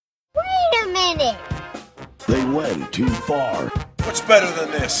minute. They went too far. What's better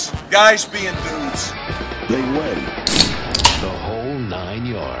than this? Guys being dudes. They went the whole 9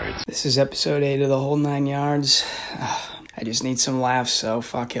 yards. This is episode 8 of the whole 9 yards. I just need some laughs, so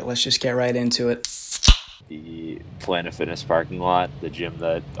fuck it. Let's just get right into it. The Planet Fitness parking lot, the gym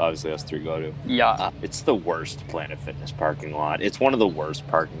that obviously us three go to. Yeah. It's the worst Planet Fitness parking lot. It's one of the worst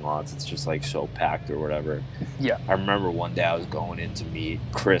parking lots. It's just like so packed or whatever. Yeah. I remember one day I was going in to meet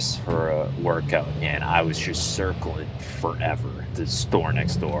Chris for a workout, and I was just circling forever. The store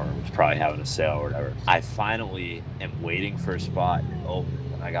next door was probably having a sale or whatever. I finally am waiting for a spot and open.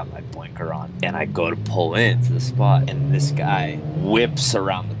 I got my blinker on and I go to pull into the spot, and this guy whips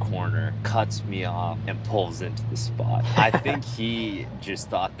around the corner, cuts me off, and pulls into the spot. I think he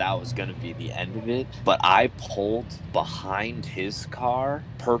just thought that was going to be the end of it, but I pulled behind his car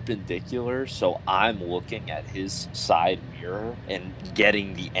perpendicular, so I'm looking at his side mirror and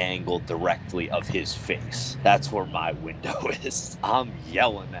getting the angle directly of his face. That's where my window is. I'm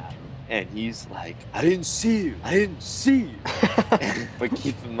yelling at him. And he's like, I didn't see you. But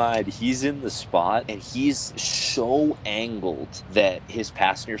keep in mind, he's in the spot and he's so angled that his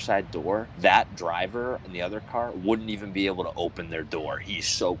passenger side door, that driver in the other car wouldn't even be able to open their door. He's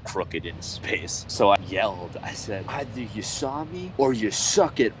so crooked in space. So I yelled, I said, either you saw me or you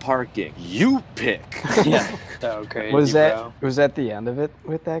suck at parking. You pick. Yeah. So crazy, Was that the end of it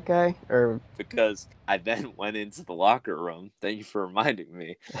with that guy? Or because I then went into the locker room. Thank you for reminding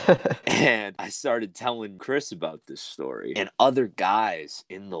me. And I started telling Chris about this story. And other guys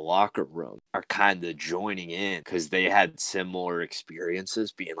in the locker room are kind of joining in because they had similar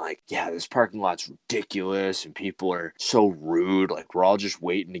experiences, being like, yeah, this parking lot's ridiculous and people are so rude. Like, we're all just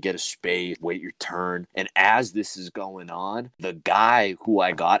waiting to get a space, wait your turn. And as this is going on, the guy who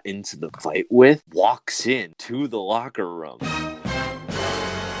I got into the fight with walks in to the locker room.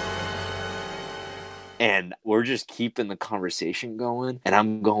 And we're just keeping the conversation going. And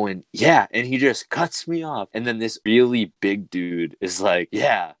I'm going, yeah. And he just cuts me off. And then this really big dude is like,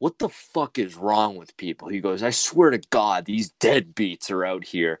 yeah, what the fuck is wrong with people? He goes, I swear to God, these deadbeats are out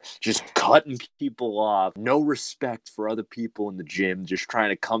here just cutting people off. No respect for other people in the gym, just trying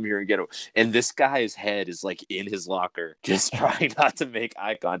to come here and get it. And this guy's head is like in his locker, just trying not to make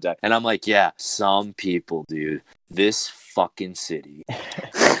eye contact. And I'm like, yeah, some people, dude. This fucking city.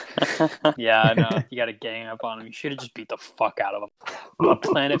 Yeah, I know. You got to gang up on him. You should have just beat the fuck out of him. A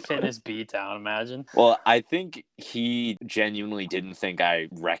Planet Fitness beatdown, imagine. Well, I think he genuinely didn't think I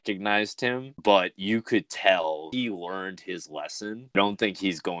recognized him, but you could tell he learned his lesson. I don't think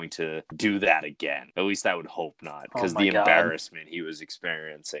he's going to do that again. At least I would hope not, because the embarrassment he was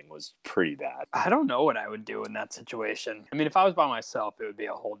experiencing was pretty bad. I don't know what I would do in that situation. I mean, if I was by myself, it would be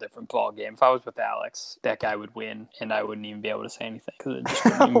a whole different ball game. If I was with Alex, that guy would win, and I wouldn't even be able to say anything because it just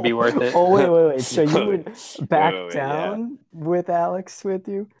wouldn't even be worth it. Oh, wait. So you would back down with Alex with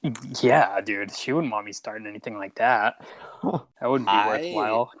you? Yeah, dude. She wouldn't want me starting anything like that. That wouldn't be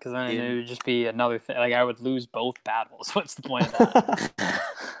worthwhile, because then it would just be another thing. Like, I would lose both battles. What's the point of that?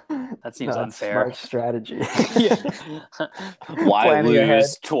 That seems unfair. Smart strategy. Yeah. Why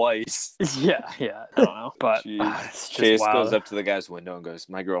lose twice? Yeah. I don't know. But it's just Chase wild. goes up to the guy's window and goes,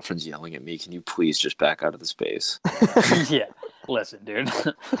 my girlfriend's yelling at me. Can you please just back out of the space? Yeah. Listen, dude,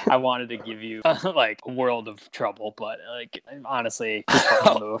 I wanted to give you like a world of trouble, but like honestly, just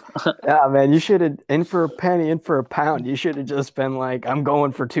fucking move. Yeah, man, you should have, in for a penny, in for a pound. You should have just been like, I'm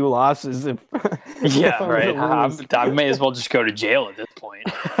going for 2 losses. Yeah, right. I may as well just go to jail at this point.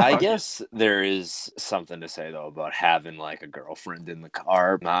 I guess there is something to say though about having like a girlfriend in the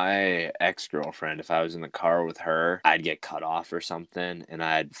car. My ex-girlfriend, if I was in the car with her, I'd get cut off or something and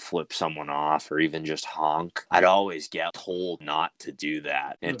I'd flip someone off or even just honk. I'd always get told not to do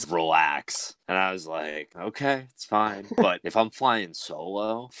that and to relax. And I was like, okay, it's fine. But if I'm flying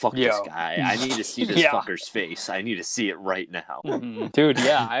solo, fuck this guy. I need to see this fucker's face. I need to see it right now. Mm-hmm. Dude,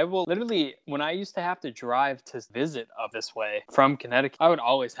 yeah, I will literally, when I used to have to drive to visit up this way from Connecticut, I would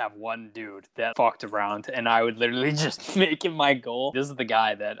always have one dude that fucked around, and I would literally just make it my goal. This is the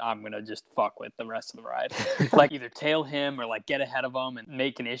guy that I'm gonna just fuck with the rest of the ride. Like, either tail him or like get ahead of him and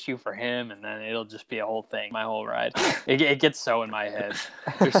make an issue for him, and then it'll just be a whole thing, my whole ride. It gets so in my head.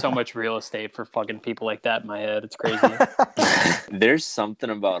 There's so much real estate for fucking people like that in my head. It's crazy. There's something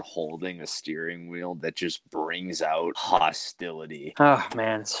about holding a steering wheel that just brings out hostility. Oh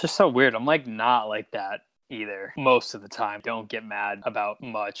man, it's just so weird. I'm like not like that either. Most of the time, don't get mad about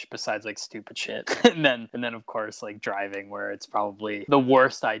much besides like stupid shit. and then of course like driving, where it's probably the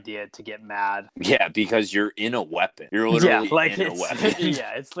worst idea to get mad. Yeah, because you're in a weapon. You're literally in a weapon.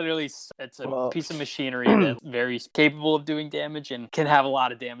 Yeah, it's literally a piece of machinery that's very capable of doing damage and can have a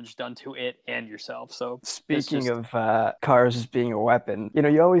lot of damage done to it and yourself. So speaking of cars as being a weapon,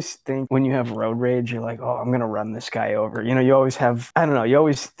 you always think when you have road rage, you're like, oh, I'm gonna run this guy over. You always have, I don't know, you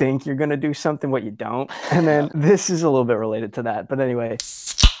always think you're gonna do something what you don't, and then this is a little bit related to that. But anyway,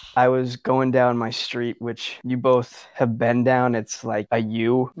 I was going down my street, which you both have been down. It's like a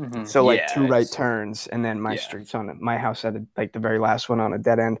U, so like two right turns, and then my street's on it. My house had like the very last one on a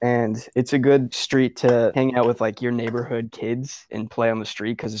dead end, and it's a good street to hang out with like your neighborhood kids and play on the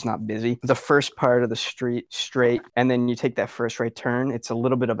street because it's not busy. The first part of the street straight, and then you take that first right turn. It's a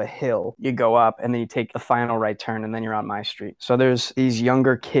little bit of a hill. You go up, and then you take the final right turn, and then you're on my street. So there's these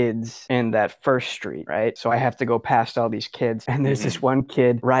younger kids in that first street, right? So I have to go past all these kids, and there's this one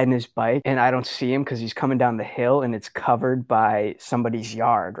kid riding his bike, and I don't see him because he's coming down the hill and it's covered by somebody's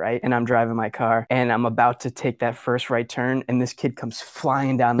yard, right? And I'm driving my car and I'm about to take that first right turn, and this kid comes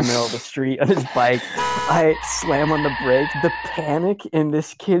flying down the middle of the street on his bike. I slam on the brake. The panic in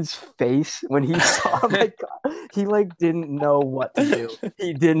this kid's face when he saw my car, he like didn't know what to do.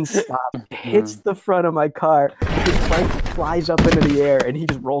 He didn't stop. Hits the front of my car. His bike flies up into the air and he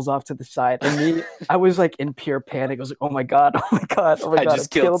just rolls off to the side. And me, I was like in pure panic. I was like, oh my God, oh my God, oh my God. I just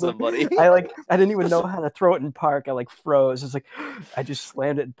killed somebody. I didn't even know how to throw it in park. I like froze. It's like, I just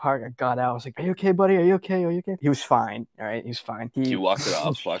slammed it in park. I got out. I was like, are you okay, buddy? Are you okay? Are you okay? He was fine. All right. He was fine. You walked it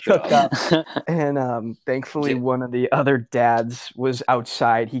off. Walked it off. And thankfully, one of the other dads was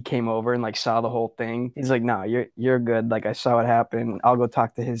outside. He came over and like saw the whole thing. He's like, no, you're good. Like, I saw it happen. I'll go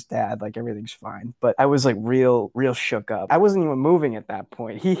talk to his dad. Like, everything's fine. But I was like real shook up. I wasn't even moving at that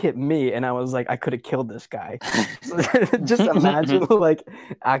point. He hit me and I was like, I could have killed this guy. Just imagine like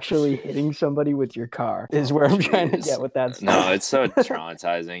actually hitting somebody with your car is where I'm trying to get with that stuff. No, it's so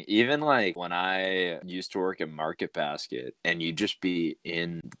traumatizing. Even like when I used to work at Market Basket and you'd just be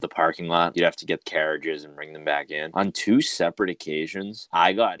in the parking lot, you'd have to get carriages and bring them back in. On 2 separate occasions,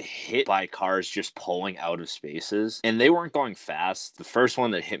 I got hit by cars just pulling out of spaces, and they weren't going fast. The first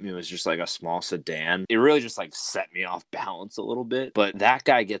one that hit me was just like a small sedan. It really just like set me off balance a little bit. But that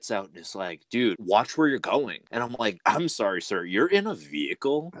guy gets out and is like, dude, watch where you're going. And I'm like, I'm sorry, sir, you're in a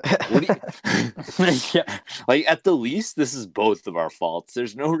vehicle? What do you... Yeah. Like, at the least, this is both of our faults.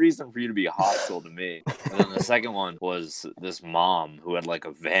 There's no reason for you to be hostile to me. And then the second one was this mom who had like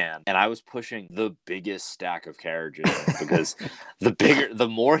a van, and I was pushing the biggest stack of carriages because the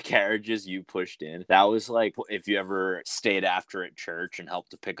more carriages you pushed in, that was like, if you ever stayed after at church and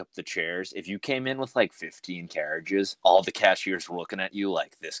helped to pick up the chairs, if you came in with like 15 carriages, all the cashiers were looking at you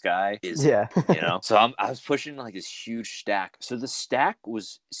like, this guy is, So I was pushing like this huge stack. So the stack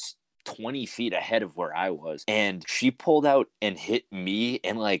was 20 feet ahead of where I was, and she pulled out and hit me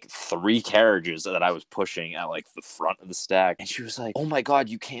and like 3 carriages that I was pushing at like the front of the stack, and she was like, oh my God,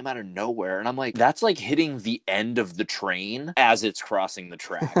 you came out of nowhere. And I'm like, that's like hitting the end of the train as it's crossing the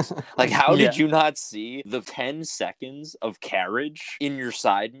tracks. Like, how did you not see the 10 seconds of carriage in your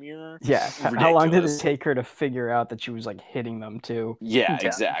side mirror? How long did it take her to figure out that she was like hitting them too?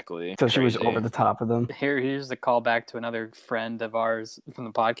 Exactly. So she was over the top of them. Here's the callback to another friend of ours from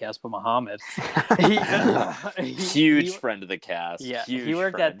the podcast, but Muhammad. Huge friend of the cast. Yeah, huge he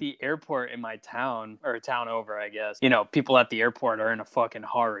worked friend. at the airport in my town, or town over, I guess. People at the airport are in a fucking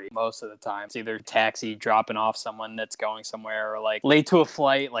hurry most of the time. It's either taxi dropping off someone that's going somewhere, or like late to a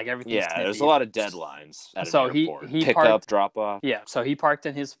flight, like everything. Yeah, there's a lot of deadlines at an airport. he pick parked, up, drop off. Yeah, so he parked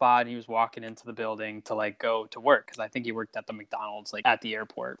in his spot. He was walking into the building to like go to work, because I think he worked at the McDonald's like at the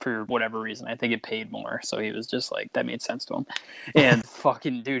airport for whatever reason. I think it paid more, so he was just like, that made sense to him. And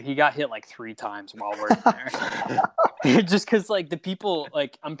fucking dude, he got hit like 3 times while working there. Just because like the people,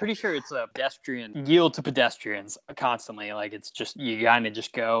 like, I'm pretty sure it's a pedestrian yield to pedestrians constantly. Like, it's just, you kind of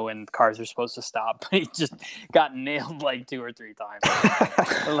just go and cars are supposed to stop. But he just got nailed like 2 or 3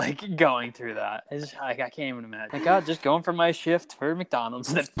 times. Like, going through that. It's just, like, I can't even imagine. Like, God, just going for my shift for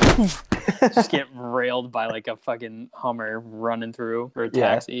McDonald's, then poof, just get railed by like a fucking Hummer running through, or a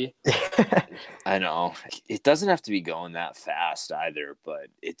taxi. I know. It doesn't have to be going that fast either, but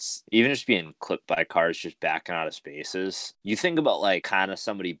it's even just being clipped by cars just backing out of spaces. You think about like kind of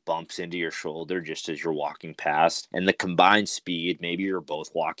somebody bumps into your shoulder just as you're walking past, and the combined speed, maybe you're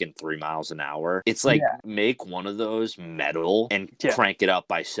both walking 3 miles an hour. It's like, make one of those metal and crank it up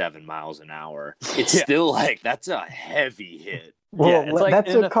by 7 miles an hour. It's still like, that's a heavy hit. Well, it's like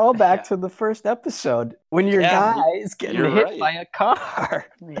that's a callback to the first episode. when your Yeah, guy is getting you're hit right. by a car.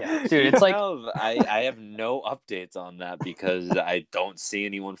 Yeah, dude, it's like I have no updates on that because I don't see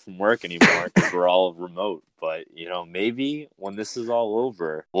anyone from work anymore because we're all remote. But maybe when this is all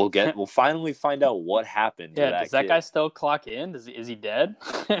over, we'll finally find out what happened to does that kid. guy still clock in? Is he dead?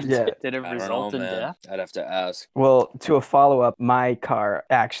 Yeah. Did it I don't result know, in man. death? I'd have to ask. Well, to a follow-up, my car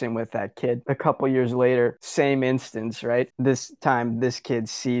accident with that kid, a couple years later, same instance, right? This time, this kid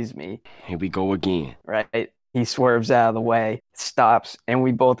sees me, Here we go again. right? He swerves out of the way, stops, and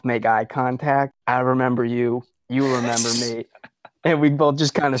we both make eye contact. I remember you, you remember me. And we both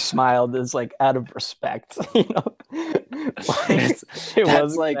just kind of smiled as like out of respect, That's it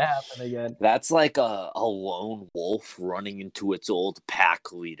wasn't like gonna happen again. that's like a lone wolf running into its old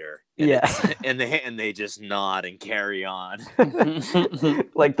pack leader. And Yeah. and they just nod and carry on.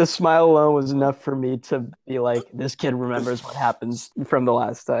 Like the smile alone was enough for me to be like, this kid remembers what happens from the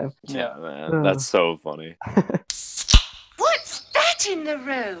last time. Yeah, man, that's so funny. What's that in the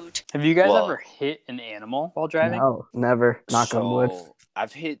road? Have you guys Well- ever hit an animal while driving? No, never. Knock on wood. So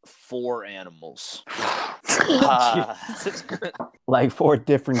I've hit 4 animals. Jesus Christ. Like 4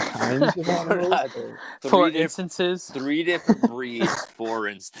 different kinds of animals. For Three instances. 3 different breeds, 4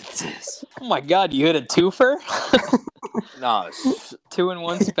 instances. Oh my God, you hit a twofer? No,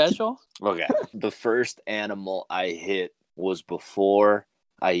 2-in-1 special? okay. The first animal I hit was before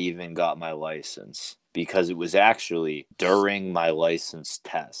I even got my license because it was actually during my license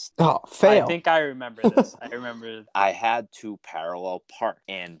test. Oh, fail. I think I remember this. I remember. I had to parallel park,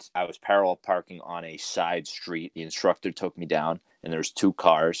 and I was parallel parking on a side street. The instructor took me down, and there's 2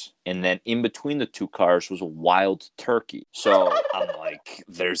 cars, and then in between the 2 cars was a wild turkey. So I'm like,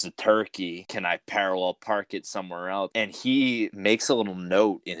 there's a turkey. Can I parallel park it somewhere else? And he makes a little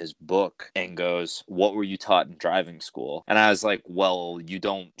note in his book and goes, what were you taught in driving school? And I was like, well, you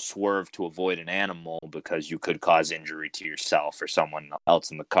don't swerve to avoid an animal because you could cause injury to yourself or someone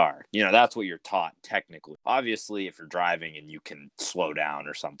else in the car. That's what you're taught technically. Obviously, if you're driving and you can slow down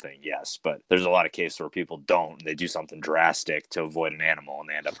or something, yes, but there's a lot of cases where people don't, and they do something drastic to avoid an animal and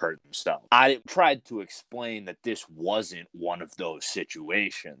they end up hurting themselves. I tried to explain that this wasn't one of those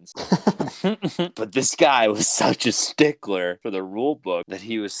situations. But this guy was such a stickler for the rule book that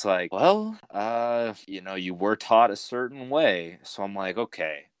he was like, well, you were taught a certain way. So I'm like,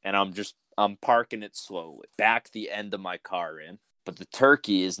 okay. And I'm parking it slowly, back the end of my car in. But the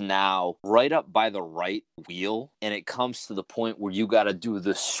turkey is now right up by the right wheel, and it comes to the point where you got to do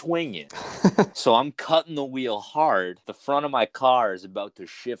the swinging. So I'm cutting the wheel hard. The front of my car is about to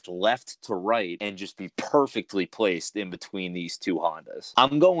shift left to right and just be perfectly placed in between these 2 Hondas.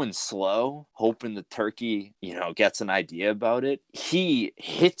 I'm going slow, hoping the turkey, gets an idea about it. He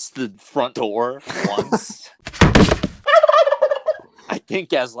hits the front door once. I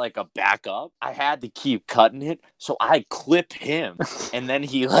think as like a backup, I had to keep cutting it, so I clip him, and then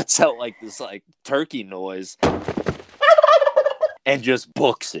he lets out like this like turkey noise and just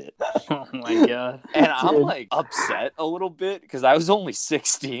books it. Oh my God. And I'm like upset a little bit because I was only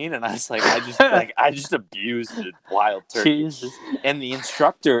 16 and I was like, I just abused the wild turkey. Jesus. And the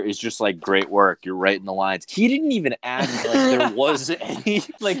instructor is just like, great work, you're right in the lines. He didn't even act like there was any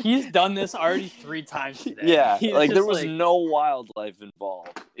Like he's done this already 3 times today. Yeah, He's like there just was no wildlife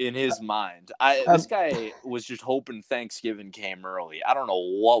involved in his mind. This guy was just hoping Thanksgiving came early. I don't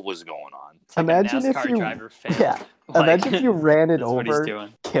know what was going on. It's like Imagine a if NASCAR you- driver failed. Yeah. Like, Imagine if you ran it that's what he's over,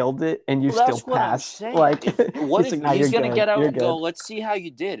 doing. killed it, and you Well, still that's what I'm passed. saying. Like, What he's if like, "Nah, he's you're gonna good, get out you're and go, good." let's see how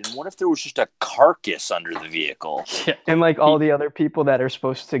you did? And what if there was just a carcass under the vehicle? Yeah. And like all the other people that are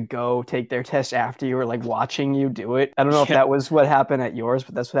supposed to go take their test after you are like watching you do it. I don't know if Yeah. that was what happened at yours,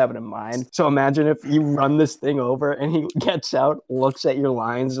 but that's what happened in mine. So imagine if you run this thing over and he gets out, looks at your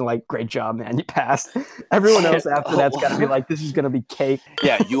lines, and like, great job, man, you passed. Everyone else after that's gotta be like, this is gonna be cake.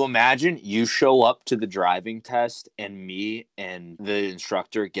 Yeah, you imagine you show up to the driving test and me and the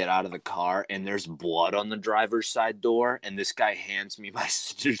instructor get out of the car and there's blood on the driver's side door and this guy hands me my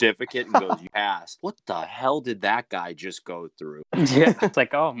certificate and goes, you passed. What the hell did that guy just go through? Yeah. It's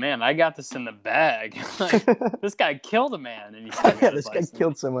like, oh man, I got this in the bag. Like, this guy killed a man and he still got Yeah, his this guy license.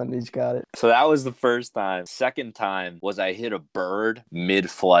 killed someone and he's got it. So that was the first time. Second time was I hit a bird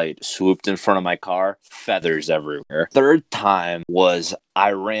mid-flight, swooped in front of my car, feathers everywhere. Third time was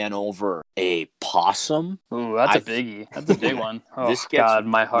I ran over a possum. Ooh, that's a biggie. That's a big one. Oh God,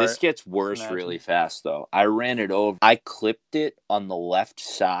 my heart. This gets worse Imagine. really fast, though. I ran it over. I clipped it on the left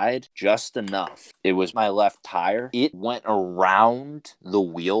side just enough. It was my left tire. It went around the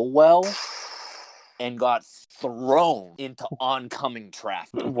wheel well and got thrown into oncoming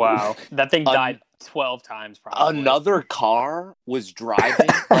traffic. Wow. That thing died 12 times probably. Another car was driving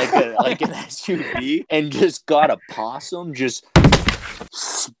like an SUV and just got a possum just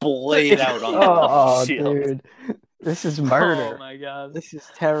splayed out on the windshield. Dude. This is murder. Oh my god. This is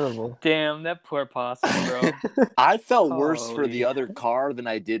terrible. Damn, that poor possum, bro. I felt worse for the other car than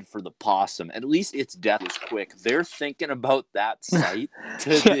I did for the possum. At least its death was quick. They're thinking about that sight to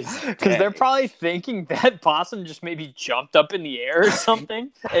this day. Because they're probably thinking that possum just maybe jumped up in the air or something,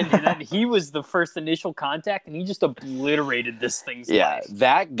 and then he was the first initial contact, and he just obliterated this thing's life.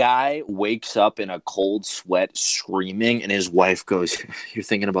 That guy wakes up in a cold sweat screaming, and his wife goes, "You're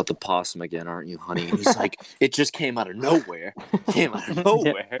thinking about the possum again, aren't you, honey?" And he's like, "It just came out of nowhere.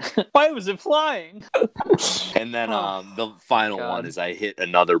 Why was it flying?" And then the final one is I hit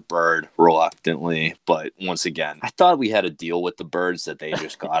another bird reluctantly, but once again, I thought we had a deal with the birds that they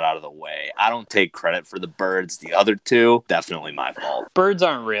just got out of the way. I don't take credit for the birds. The other two, definitely my fault. Birds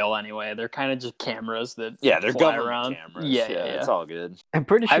aren't real anyway. They're kind of just cameras that they're fly government around. cameras. Yeah, It's all good. I'm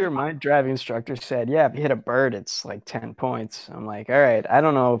pretty sure my driving instructor said, yeah, if you hit a bird, it's like 10 points. I'm like, all right, I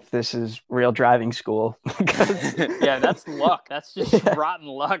don't know if this is real driving school. Yeah, that's luck. That's just rotten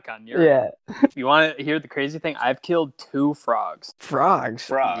luck on your end. You want to hear the crazy thing? I've killed 2 frogs. Frogs?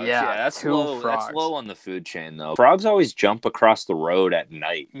 Yeah, that's 2 low. frogs. That's low on the food chain, though. Frogs always jump across the road at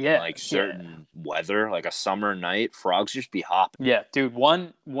night. Yeah, like certain weather, like a summer night, frogs just be hopping. Yeah, dude.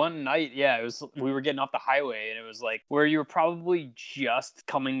 One night, it was we were getting off the highway, and it was like where you were probably just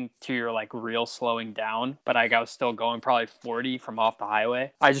coming to your like real slowing down, but I was still going probably 40 from off the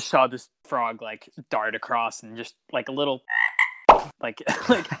highway. I just saw this frog like dart across and just like a little like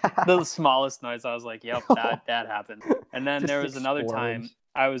the smallest noise. I was like, yep, that happened. And then there was another time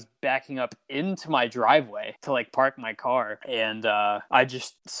I was backing up into my driveway to like park my car, and I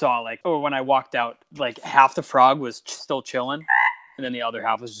just saw when I walked out, like half the frog was still chilling, and then the other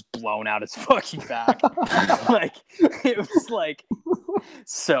half was just blown out its fucking back. Like it was like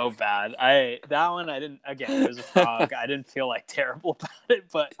so bad. That one I didn't. Again, it was a frog. I didn't feel like terrible about it,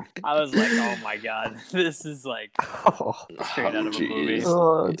 but I was like, oh my god, this is like straight out of a movie.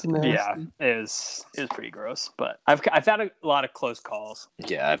 Oh, it's nasty. Yeah, it was pretty gross. But I've had a lot of close calls.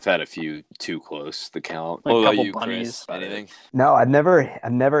 Yeah, I've had a few too close to count. Like what a about couple you, bunnies. Chris? Anything? No, I've never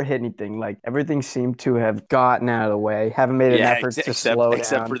hit anything. Like everything seemed to have gotten out of the way. Haven't made an effort to slow down.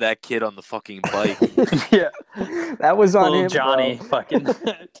 Except for that kid on the fucking bike. Yeah, that was on Little him, Johnny, bro. fucking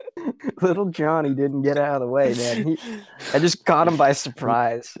Little Johnny didn't get out of the way, man. I just caught him by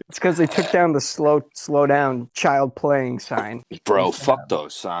surprise. It's because they took down the slow down child playing sign. Bro, fuck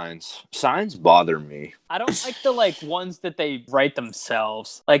those signs. Signs bother me. I don't like the ones that they write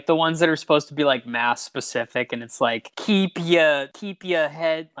themselves, like the ones that are supposed to be like mass specific, and it's like keep your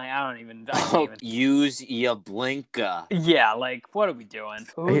head. Like I can't even. Use your blinker. Yeah, like what are we doing?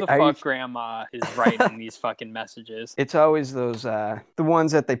 Who the fuck grandma is writing these fucking messages? It's always those the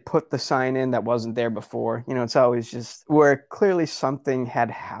ones that they put the sign in that wasn't there before. You know, it's always just where clearly something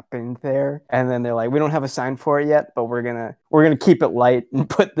had happened there, and then they're like, we don't have a sign for it yet, but we're gonna keep it light and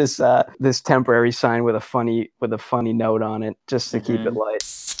put this temporary sign with a funny note on it just to keep it light.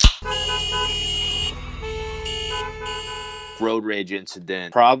 Road rage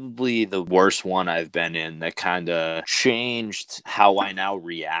incident, probably the worst one I've been in, that kind of changed how I now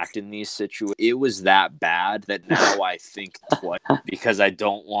react in these situations. It was that bad that now I think twice because I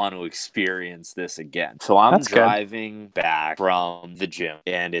don't want to experience this again. So I'm driving back from the gym,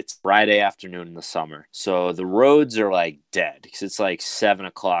 and it's Friday afternoon in the summer. So the roads are like dead because it's like 7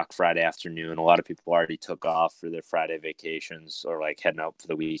 o'clock Friday afternoon. A lot of people already took off for their Friday vacations or like heading out for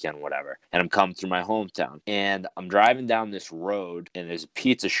the weekend, whatever. And I'm coming through my hometown, and I'm driving down this road, and there's a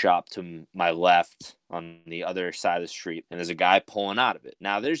pizza shop to my left on the other side of the street, and there's a guy pulling out of it.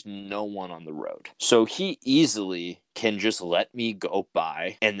 Now there's no one on the road, so he easily can just let me go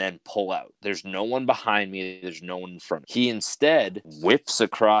by and then pull out. There's no one behind me, there's no one in front. He instead whips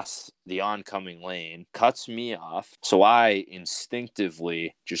across the oncoming lane, cuts me off, so I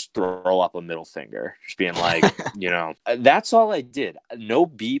instinctively just throw up a middle finger, just being like, that's all I did. No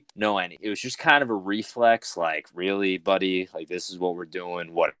beep, no any. It was just kind of a reflex, like, really, buddy, like, this is what we're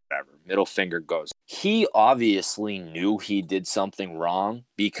doing, whatever. Middle finger goes. He obviously knew he did something wrong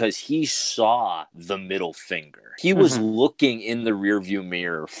because he saw the middle finger. He was looking in the rearview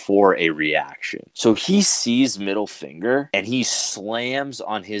mirror for a reaction. So he sees middle finger and he slams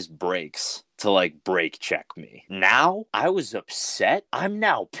on his brakes to like brake check me. Now I was upset. I'm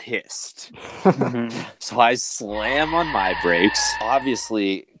now pissed. So I slam on my brakes,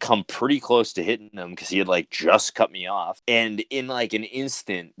 obviously come pretty close to hitting him because he had like just cut me off. And in like an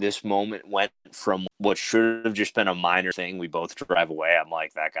instant, this moment went from what should have just been a minor thing, we both drive away, I'm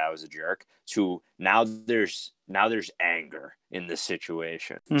like, that guy was a jerk, to now there's anger in this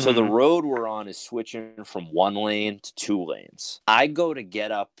situation. So the road we're on is switching from 1 lane to 2 lanes. I go to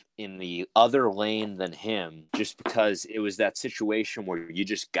get up in the other lane than him just because it was that situation where you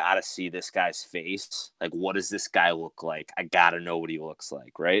just gotta see this guy's face. Like, what does this guy look like? I gotta know what he looks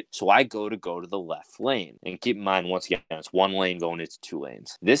like, right? So I go to the left lane. And keep in mind, once again, it's 1 lane going into 2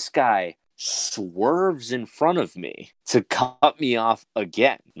 lanes. This guy swerves in front of me to cut me off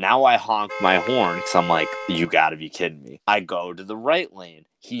again. Now I honk my horn because I'm like, you gotta be kidding me. I go to the right lane.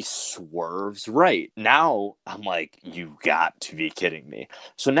 He swerves right. Now I'm like, you got to be kidding me.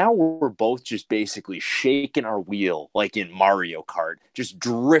 So now we're both just basically shaking our wheel like in Mario Kart, just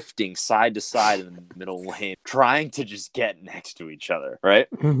drifting side to side in the middle lane, trying to just get next to each other, right?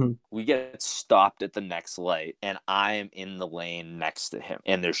 We get stopped at the next light, and I am in the lane next to him.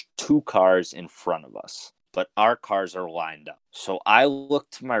 And there's 2 cars in front of us, but our cars are lined up. So I look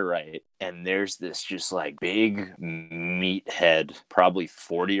to my right, and there's this just like big meathead, probably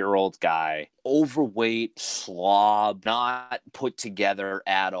 40-year-old guy, overweight, slob, not put together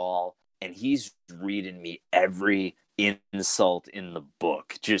at all. And he's reading me every insult in the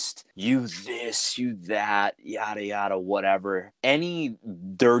book. Just, you this, you that, yada, yada, whatever. Any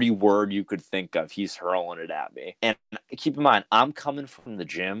dirty word you could think of, he's hurling it at me. And keep in mind, I'm coming from the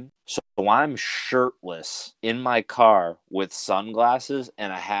gym, so I'm shirtless in my car with sunglasses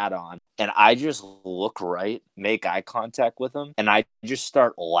and a hat on. And I just look right, make eye contact with him, and I just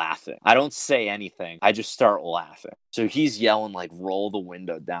start laughing. I don't say anything. I just start laughing. So he's yelling, like, roll the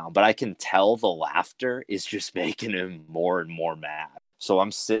window down. But I can tell the laughter is just making him more and more mad. So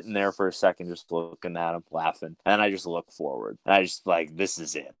I'm sitting there for a second just looking at him, laughing. And I just look forward. And I just, like, this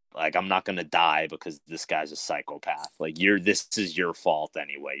is it. Like, I'm not going to die because this guy's a psychopath. Like, this is your fault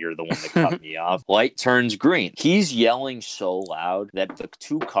anyway. You're the one that cut me off. Light turns green. He's yelling so loud that the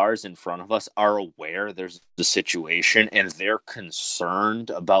 2 cars in front of us are aware there's the situation and they're concerned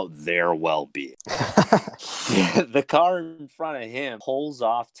about their well-being. The car in front of him pulls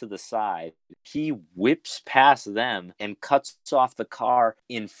off to the side. He whips past them and cuts off the car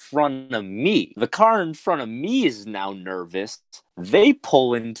in front of me. The car in front of me is now nervous. They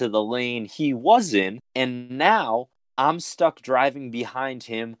pull into the lane he was in, and now I'm stuck driving behind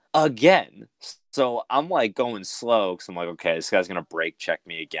him again. So I'm like going slow because I'm like, okay, this guy's going to brake check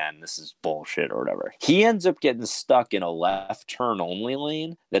me again. This is bullshit or whatever. He ends up getting stuck in a left turn only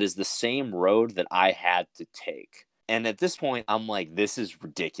lane that is the same road that I had to take. And at this point, I'm like, this is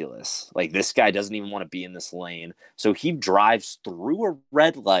ridiculous. Like, this guy doesn't even want to be in this lane. So he drives through a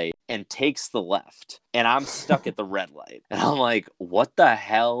red light and takes the left. And I'm stuck at the red light. And I'm like, what the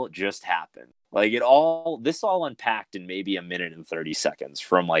hell just happened? Like, this all unpacked in maybe a minute and 30 seconds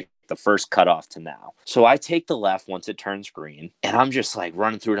from like the first cutoff to now. So I take the left once it turns green, and I'm just like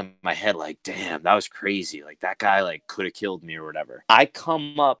running through it in my head like, damn, that was crazy. Like, that guy like could have killed me or whatever. I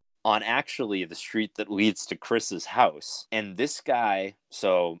come up on actually the street that leads to Chris's house. And this guy,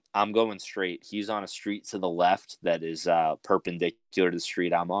 so I'm going straight. He's on a street to the left that is perpendicular to the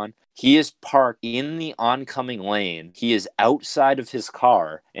street I'm on. He is parked in the oncoming lane. He is outside of his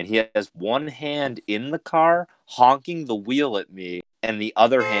car, and he has one hand in the car honking the wheel at me, and the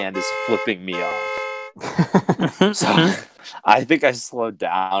other hand is flipping me off. So I think I slowed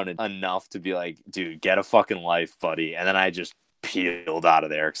down enough to be like, dude, get a fucking life, buddy. And then I just peeled out of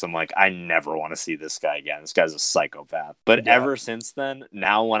there because I'm like, I never want to see this guy again. This guy's a psychopath. But ever since then,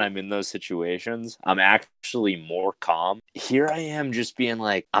 now when I'm in those situations, I'm actually more calm. Here I am just being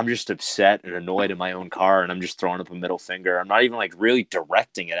like, I'm just upset and annoyed in my own car, and I'm just throwing up a middle finger. I'm not even like really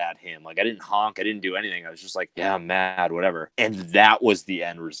directing it at him. Like, I didn't honk, I didn't do anything. I was just like, yeah, I'm mad, whatever. And that was the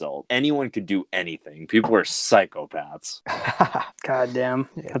end result. Anyone could do anything. People are psychopaths. God damn.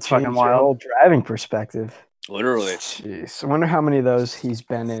 Yeah, That's change fucking your wild. whole driving perspective. Literally. Jeez. I wonder how many of those he's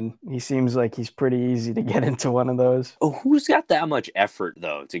been in. He seems like he's pretty easy to get into one of those. Oh, who's got that much effort,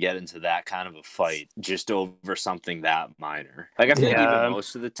 though, to get into that kind of a fight just over something that minor? Like, I feel like even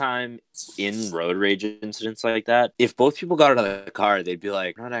most of the time in road rage incidents like that, if both people got out of the car, they'd be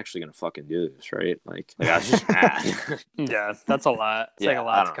like, I'm not actually going to fucking do this, right? Like I was just mad. Yeah, that's a lot. It's like a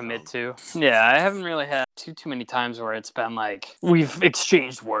lot to commit to. Yeah, I haven't really had too many times where it's been like, we've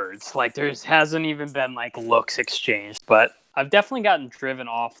exchanged words. Like, there hasn't even been like looks exchanged, but I've definitely gotten driven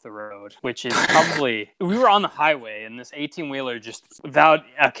off the road, which is probably we were on the highway and this 18-wheeler just without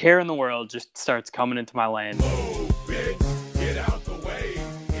a care in the world just starts coming into my lane.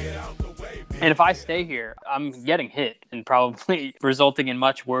 And if I stay here, I'm getting hit and probably resulting in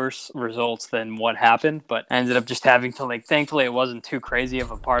much worse results than what happened. But I ended up just having to, like, thankfully it wasn't too crazy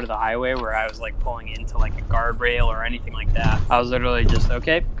of a part of the highway where I was like pulling into like a guardrail or anything like that. I was literally just,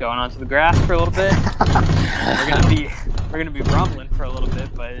 okay, going onto the grass for a little bit. We're gonna be rumbling for a little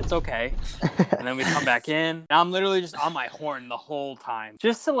bit, but it's okay. And then we come back in. And I'm literally just on my horn the whole time,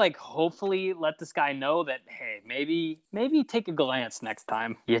 just to like hopefully let this guy know that, hey, maybe take a glance next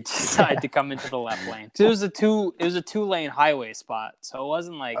time you decide to come into the left lane. So it was a 2-lane highway spot, so it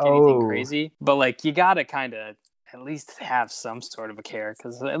wasn't like anything crazy. But like you gotta kind of at least have some sort of a care,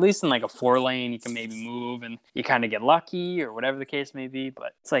 because at least in like a 4-lane you can maybe move and you kind of get lucky or whatever the case may be.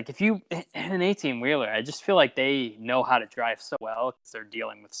 But it's like if you in an 18-wheeler, I just feel like they know how to drive so well because they're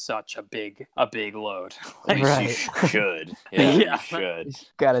dealing with such a big load. Like, Right. You should. Yeah, Yeah. you should.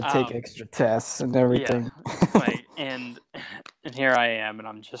 Got to take extra tests and everything. Yeah. Like, and here I am, and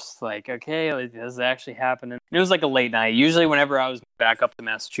I'm just like, okay, like, this is actually happening. And it was like a late night. Usually whenever I was back up to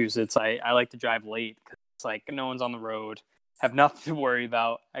Massachusetts, I like to drive late because it's like no one's on the road, have nothing to worry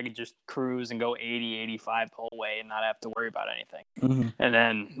about. I could just cruise and go 80, 85 the whole way and not have to worry about anything. Mm-hmm.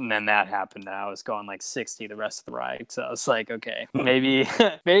 And then that happened, and I was going like 60 the rest of the ride. So I was like, okay, maybe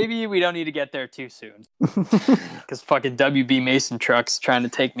we don't need to get there too soon, because fucking WB Mason trucks trying to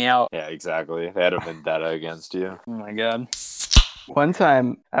take me out. Yeah, exactly. They had a vendetta against you. Oh my god. One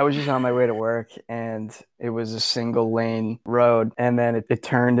time I was just on my way to work and it was a single lane road, and then it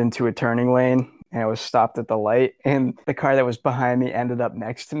turned into a turning lane. And I was stopped at the light, and the car that was behind me ended up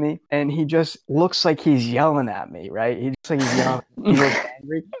next to me. And he just looks like he's yelling at me, right? He looks like he's yelling. He looks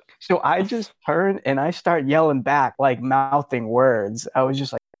angry. So I just turn and I start yelling back, like mouthing words. I was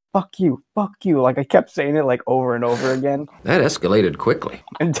just like, fuck you, fuck you. Like I kept saying it like over and over again. That escalated quickly.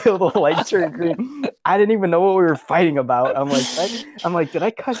 Until the light turned green. I didn't even know what we were fighting about. I'm like, did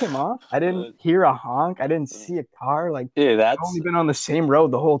I cut him off? I didn't hear a honk. I didn't see a car. Like, Yeah, I've only been on the same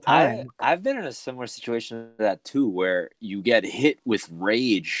road the whole time. I've been in a similar situation to that too, where you get hit with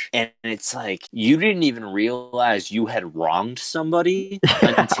rage and it's like you didn't even realize you had wronged somebody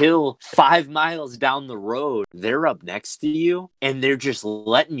until 5 miles down the road they're up next to you and they're just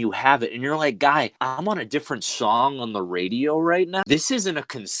letting you have it, and you're like, guy, I'm on a different song on the radio right now. This isn't a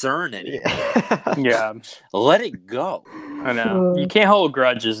concern anymore. Yeah. Let it go. I know. You can't hold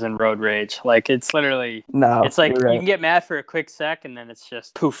grudges in road rage. Like, it's literally... No, it's like you're right. you can get mad for a quick sec, and then it's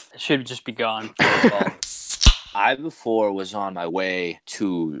just poof. It should just be gone. Well, I before was on my way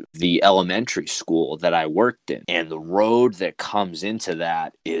to the elementary school that I worked in, and the road that comes into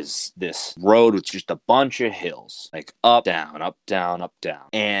that is this road with just a bunch of hills, like up, down, up, down, up, down.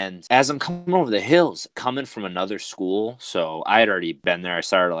 And as I'm coming over the hills, coming from another school, so I had already been there. I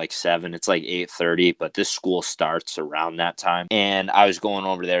started at like 7. It's like 8:30, but this school starts around that time. And I was going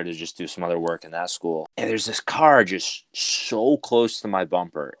over there to just do some other work in that school. And there's this car just so close to my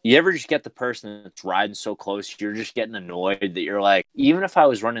bumper. You ever just get the person that's riding so close, you're just getting annoyed that you're like, even if I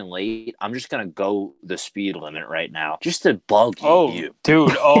was running late, I'm just going to go the speed limit right now just to bug you. Oh,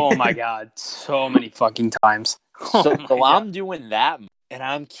 dude. Oh, my God. So many fucking times. So I'm doing that, and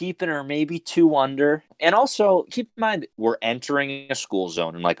I'm keeping her maybe 2 under. And also, keep in mind, we're entering a school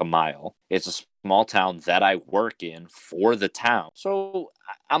zone in like a mile. It's a small town that I work in for the town. So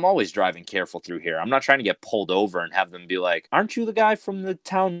I'm always driving careful through here. I'm not trying to get pulled over and have them be like, aren't you the guy from the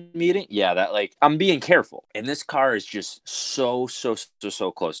town meeting? Yeah, that, like, I'm being careful. And this car is just so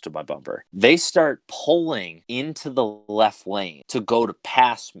close to my bumper. They start pulling into the left lane to go to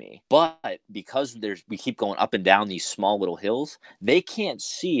pass me. But because we keep going up and down these small little hills, they can't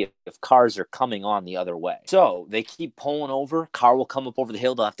see if cars are coming on the other way. So they keep pulling over. Car will come up over the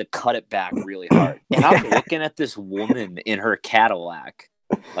hill. They'll have to cut it back really hard. And I'm looking at this woman in her Cadillac,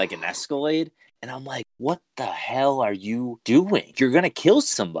 like an Escalade, and I'm like, what the hell are you doing? You're going to kill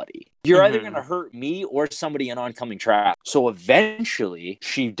somebody. You're either going to hurt me or somebody in oncoming traffic. So eventually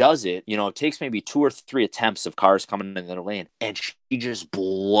she does it. You know, it takes maybe 2 or 3 attempts of cars coming in their lane, and she just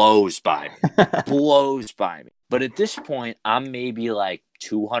blows by me. But at this point, I'm maybe like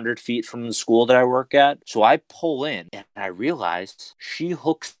 200 feet from the school that I work at. So I pull in and I realize she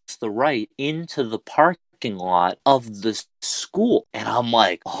hooks the right into the parking parking lot of the school. And I'm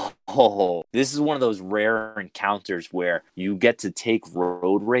like, oh, this is one of those rare encounters where you get to take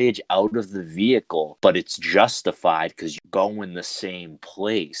road rage out of the vehicle, but it's justified because you go in the same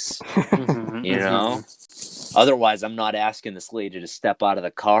place. You know? Otherwise, I'm not asking this lady to step out of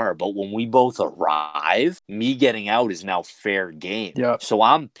the car. But when we both arrive, me getting out is now fair game. Yep. So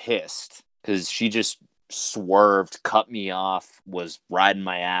I'm pissed because she just swerved, cut me off, was riding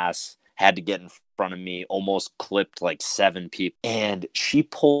my ass, had to get in front of me, almost clipped like 7 people. And she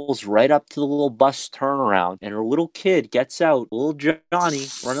pulls right up to the little bus turnaround, and her little kid gets out, little Johnny,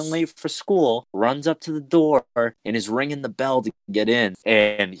 running late for school, runs up to the door and is ringing the bell to get in.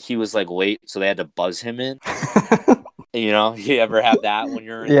 And he was like late, so they had to buzz him in. You know, you ever have that when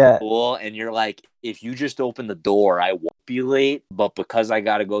you're in school and you're like, if you just open the door, I won't be late. But because I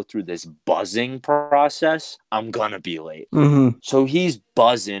got to go through this buzzing process, I'm going to be late. So he's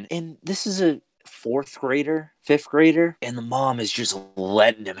buzzing. And this is a 4th grader, 5th grader. And the mom is just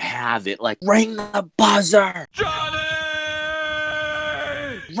letting him have it. Like, ring the buzzer. Johnny!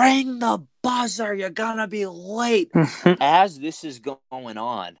 Ring the buzzer. You're going to be late. As this is going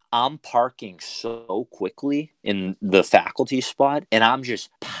on, I'm parking so quickly in the faculty spot, and I'm just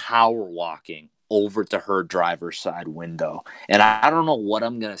power walking over to her driver's side window. And I don't know what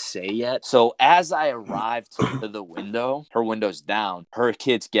I'm going to say yet. So as I arrive to the window, her window's down, her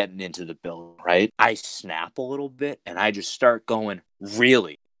kid's getting into the building, right? I snap a little bit, and I just start going,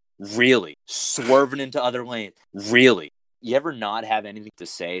 really, swerving into other lanes, really. You ever not have anything to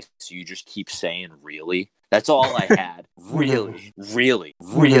say, so you just keep saying really? That's all I had. Really.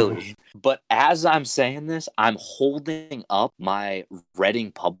 But as I'm saying this, I'm holding up my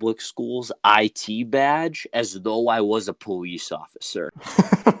Reading Public Schools IT badge as though I was a police officer.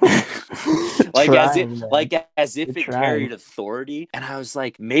 As if it carried authority. And I was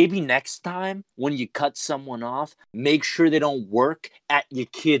like, maybe next time when you cut someone off, make sure they don't work at your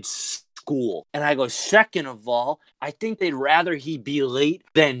kid's school. And I go, second of all, I think they'd rather he be late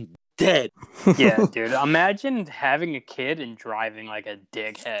than dead. Yeah, dude. Imagine having a kid and driving like a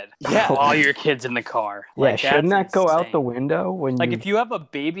dickhead. Yeah. While your kid's in the car. Yeah, Like, shouldn't that that's go out insane. the window when Like, if you have a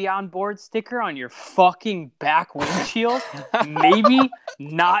baby on board sticker on your fucking back windshield, maybe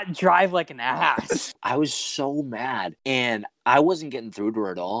not drive like an ass. I was so mad, and I wasn't getting through to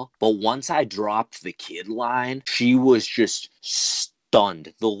her at all. But once I dropped the kid line, she was just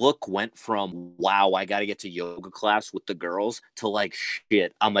stunned. The look went from, wow, I got to get to yoga class with the girls, to like,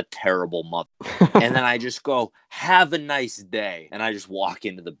 shit, I'm a terrible mother. And then I just go, have a nice day. And I just walk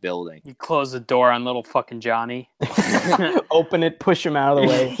into the building. You close the door on little fucking Johnny. open it, push him out of the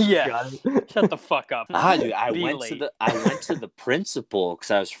way. Yeah. Shut the fuck up. Dude, I went to the principal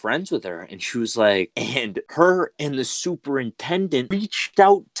because I was friends with her, and she was like, and her and the superintendent reached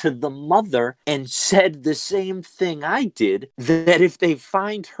out to the mother and said the same thing I did, that if they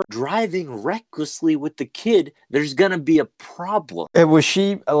find her driving recklessly with the kid, there's gonna be a problem. Was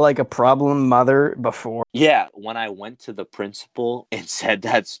she like a problem mother before? Yeah, when I went to the principal and said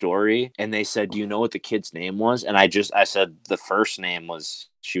that story, and they said, do you know what the kid's name was? And I said the first name was,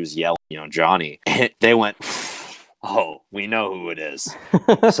 she was yelling, Johnny. And they went, oh, we know who it is.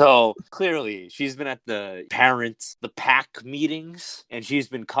 So clearly she's been at the pack meetings, and she's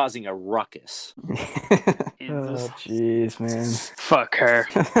been causing a ruckus. Oh, jeez, man. Fuck her.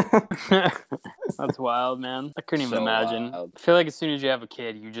 That's wild, man. I couldn't even imagine. Wild. I feel like as soon as you have a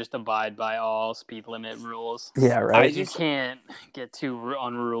kid, you just abide by all speed limit rules. Yeah, right. You can't get too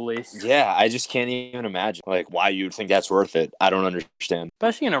unruly. Yeah, I just can't even imagine why you'd think that's worth it. I don't understand.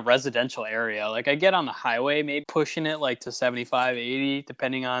 Especially in a residential area. Like, I get on the highway, maybe pushing it like to 75, 80,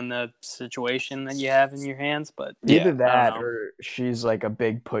 depending on the situation that you have in your hands. But either that or she's like a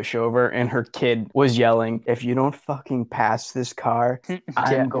big pushover, and her kid was yelling, if you don't fucking pass this car,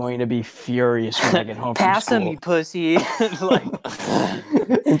 I'm going to be furious when I get home from pass school. him, you pussy. Like,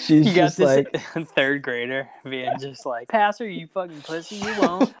 and she's you got just this like, third grader being just like, pass her, you fucking pussy, you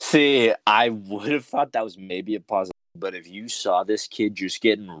won't. See, I would have thought that was maybe a positive. But if you saw this kid just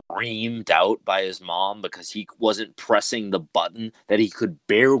getting reamed out by his mom because he wasn't pressing the button that he could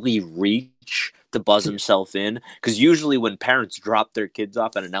barely reach to buzz himself in, because usually when parents drop their kids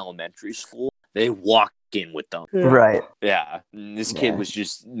off at an elementary school, they walk in with them. Right. Yeah. This kid was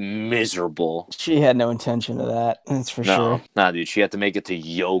just miserable. She had no intention of that. That's for sure. Nah, dude. She had to make it to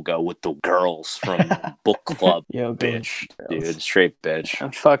yoga with the girls from book club. Yoga bitch. Dude, straight bitch.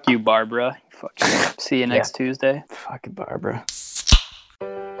 And fuck you, Barbara. Fuck you. See you next Tuesday. Fucking Barbara.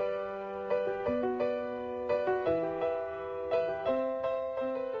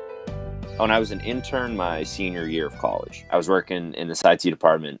 when I was an intern my senior year of college, I was working in this IT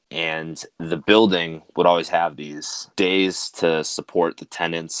department, and the building would always have these days to support the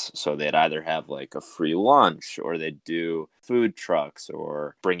tenants. So they'd either have like a free lunch, or they'd do food trucks,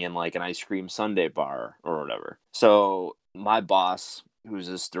 or bring in like an ice cream sundae bar or whatever. So my boss, who's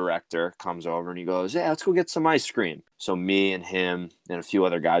this director, comes over and he goes, "Yeah, let's go get some ice cream." So me and him and a few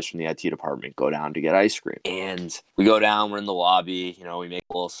other guys from the IT department go down to get ice cream. And we go down, we're in the lobby, we make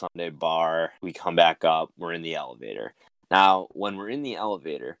a little Sunday bar. We come back up, we're in the elevator. Now, when we're in the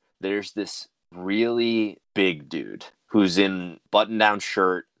elevator, there's this really big dude who's in button-down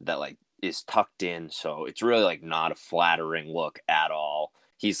shirt that like is tucked in. So it's really like not a flattering look at all.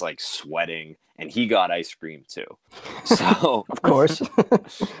 He's like sweating, and he got ice cream too. So Of course.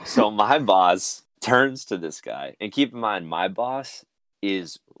 so my boss turns to this guy, and keep in mind, my boss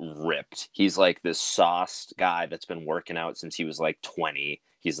is ripped. He's like this sauced guy that's been working out since he was like 20.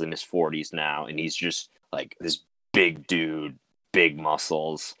 He's in his 40s now, and he's just like this big dude, big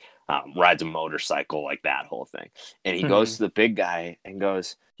muscles, rides a motorcycle, like that whole thing. And he goes to the big guy and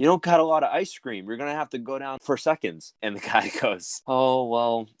goes, "You don't got a lot of ice cream. You're going to have to go down for seconds." And the guy goes, "Oh,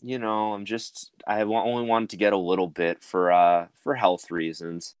 well, I only wanted to get a little bit for health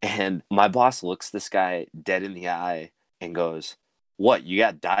reasons." And my boss looks this guy dead in the eye and goes, "What, you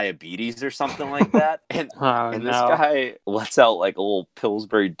got diabetes or something like that?" And this guy lets out like a little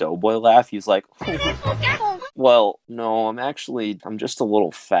Pillsbury Doughboy laugh. He's like, "Well, no, I'm just a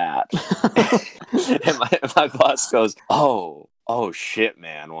little fat." And my boss goes, Oh shit,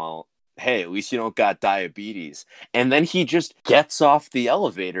 man. Well, hey, at least you don't got diabetes. And then he just gets off the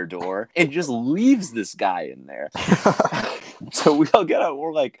elevator door and just leaves this guy in there. So we all get out.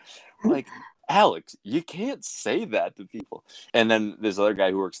 We're like, "Alex, you can't say that to people." And then this other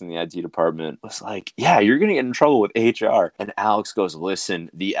guy who works in the IT department was like, "Yeah, you're going to get in trouble with HR." And Alex goes, "Listen,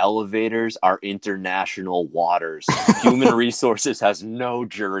 the elevators are international waters. Human resources has no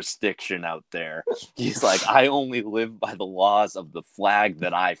jurisdiction out there." He's like, "I only live by the laws of the flag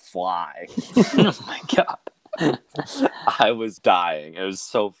that I fly." Oh my God. I was dying. It was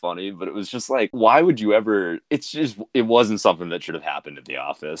so funny, but it was just like, why would you ever? It wasn't something that should have happened at the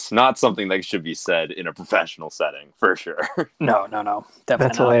office. Not something that should be said in a professional setting, for sure. No. Definitely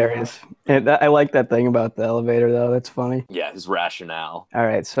That's not. hilarious. I like that thing about the elevator, though. That's funny. Yeah, his rationale. All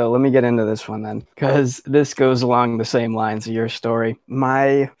right, so let me get into this one then, because this goes along the same lines of your story.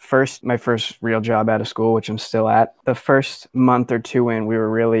 My first real job out of school, which I'm still at, the first month or two in, we were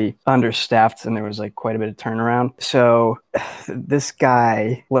really understaffed, and there was like quite a bit of turnaround. So this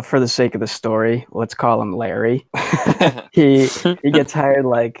guy, for the sake of the story, let's call him Larry. he gets hired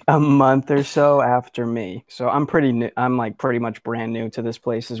like a month or so after me. So I'm pretty new. I'm like pretty much brand new to this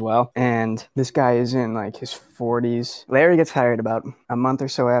place as well. And this guy is in like his 40s. Larry gets hired about a month or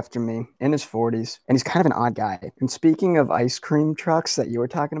so after me, in his 40s, and he's kind of an odd guy. And speaking of ice cream trucks that you were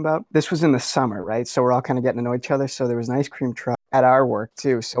talking about, this was in the summer, right? So we're all kind of getting to know each other. So there was an ice cream truck at our work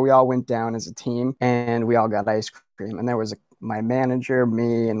too. So we all went down as a team, and we all got ice cream. And there was my manager,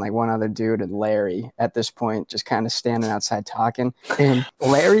 me, and like one other dude, and Larry at this point just kind of standing outside talking. And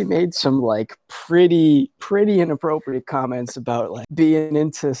Larry made some like pretty inappropriate comments about like being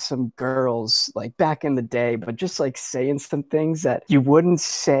into some girls like back in the day, but just like saying some things that you wouldn't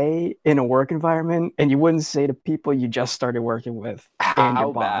say in a work environment, and you wouldn't say to people you just started working with and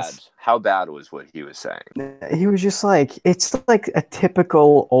your boss. How bad was what he was saying? He was just like, it's like a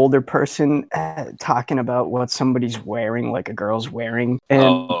typical older person talking about what somebody's wearing, like a girl's wearing. And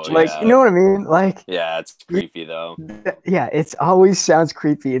yeah. You know what I mean? Like, yeah, it's creepy though. Yeah, it always sounds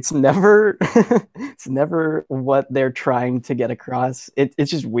creepy. It's never, it's never what they're trying to get across. It's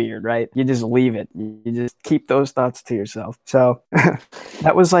just weird, right? You just leave it. You just keep those thoughts to yourself. So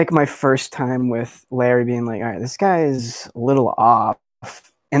that was like my first time with Larry being like, all right, this guy is a little off.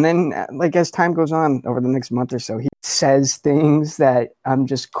 And then, like, as time goes on over the next month or so, he says things that I'm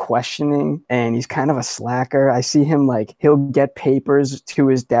just questioning, and he's kind of a slacker. I see him, like, he'll get papers to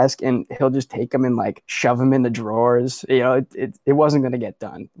his desk, and he'll just take them and, like, shove them in the drawers. You know, it wasn't going to get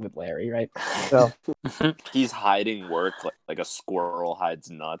done with Larry, right? So he's hiding work like a squirrel hides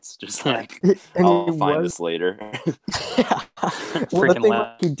nuts, just like, and I'll find this later. Yeah. Well, the thing,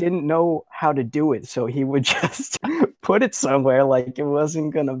 he didn't know how to do it, so he would just put it somewhere like it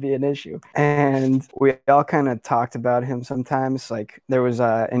wasn't going to be an issue. And we all kind of talked about him sometimes. Like, there was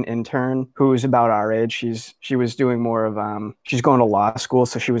an intern who was about our age. She was doing more of she's going to law school,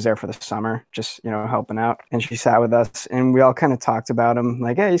 so she was there for the summer, just, you know, helping out. And she sat with us, and we all kind of talked about him,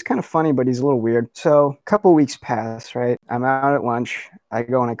 like, hey, he's kind of funny, but he's a little weird. So a couple weeks pass, right? I'm out at lunch, I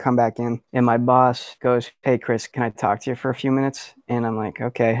go and I come back in, and my boss goes, "Hey, Chris, can I talk to you for a few minutes?" And I'm like,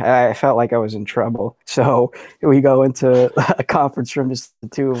 "Okay." I felt like I was in trouble. So we go into a conference room, just the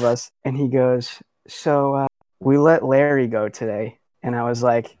two of us, and he goes, "So we let Larry go today." And I was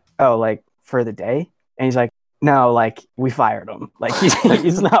like, "Oh, like for the day?" And he's like, "No, like we fired him. Like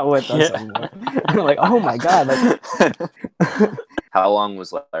he's not with us anymore." And I'm like, "Oh my God." Like, How long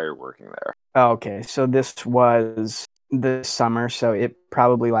was Larry working there? okay, so this was this summer, so it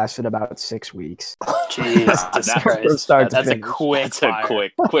probably lasted about 6 weeks. Jesus From start to That's a finish.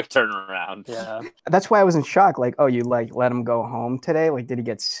 quick quick turnaround. Yeah. That's why I was in shock. Like, "Oh, you like let him go home today? Like, did he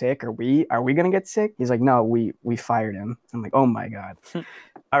get sick? Are we gonna get sick?" He's like, "No, we fired him." I'm like, "Oh my God."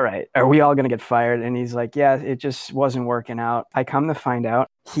 All right, are we all gonna get fired? And he's like, "Yeah, it just wasn't working out." I come to find out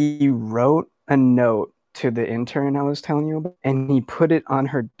he wrote a note to the intern I was telling you about, and he put it on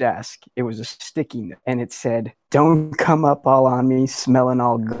her desk. It was a sticky note, and it said, "Don't come up all on me, smelling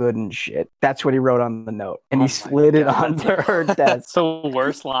all good and shit." That's what he wrote on the note, and he slid it onto her desk. That's the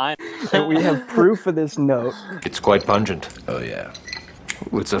worst line. And we have proof of this note. It's quite pungent. Oh, yeah.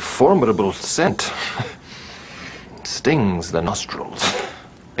 Ooh, it's a formidable scent. It stings the nostrils.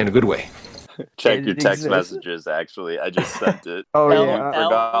 In a good way. Check It your text exists. messages, actually. I just sent it. Oh, You yeah.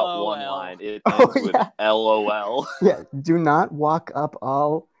 forgot one LOL. line. It Oh, ends with yeah. LOL. Yeah, do not walk up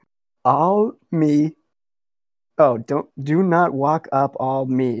all me. Oh, do not walk up all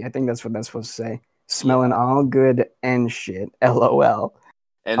me. I think that's what that's supposed to say. Smelling all good and shit. LOL.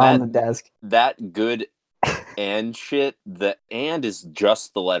 And On the desk. that good and shit, the and is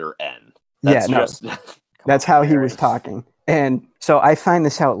just the letter N. Yeah, That's no. just That's how he was Larry. talking. And so I find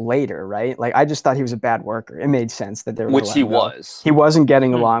this out later, right? Like, I just thought he was a bad worker. It made sense that they were Which gonna he let him go. was. He wasn't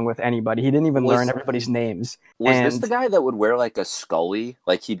getting along with anybody. He didn't even Was- learn everybody's names. Was this And- the guy that would wear like a Scully?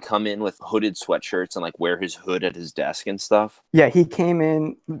 Like he'd come in with hooded sweatshirts and like wear his hood at his desk and stuff? Yeah, he came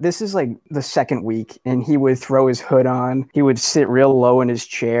in. This is like the second week, and he would throw his hood on. He would sit real low in his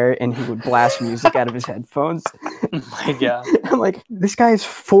chair, and he would blast music out of his headphones. Oh my God. I'm like, this guy is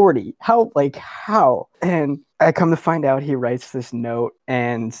 40. How? And I come to find out he writes this note,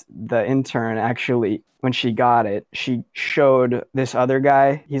 and the intern actually, when she got it, she showed this other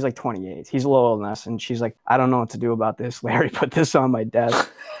guy. He's like 28. He's a little older than us, and she's like, "I don't know what to do about this. Larry put this on my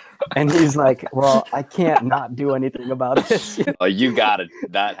desk." And he's like, "Well, I can't not do anything about this." Oh, you got it.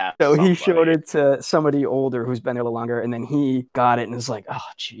 That happened. So he showed it to somebody older who's been there a little longer, and then he got it and was like, "Oh,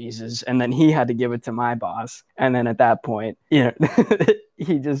 Jesus." And then he had to give it to my boss. And then at that point,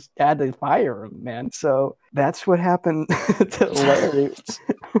 he just had to fire him, man. So that's what happened to Larry.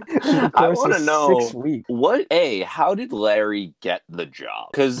 I want to know 6 weeks. how did Larry get the job?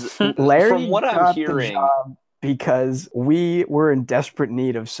 Because Larry from what I'm got the hearing, job because we were in desperate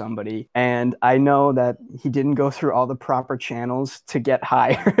need of somebody, and I know that he didn't go through all the proper channels to get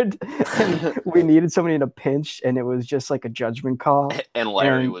hired. And we needed somebody in a pinch, and it was just like a judgment call. and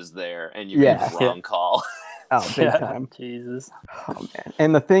Larry and- was there, and you made the wrong call. Oh, big time. Jesus. Oh, man.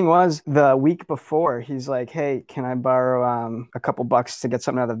 And the thing was, the week before, he's like, "Hey, can I borrow a couple bucks to get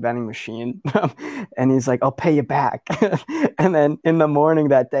something out of the vending machine?" And he's like, "I'll pay you back." And then in the morning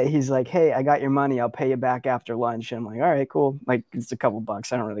that day, he's like, "Hey, I got your money. I'll pay you back after lunch." And I'm like, "All right, cool. Like, it's a couple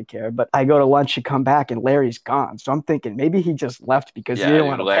bucks. I don't really care." But I go to lunch and come back, and Larry's gone. So I'm thinking maybe he just left because he didn't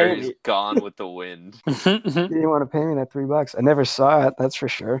want to pay Larry's me. gone with the wind. He didn't want to pay me that $3. I never saw it, that's for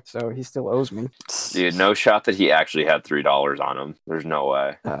sure. So he still owes me. Dude, no shot that he actually had $3 on him. There's no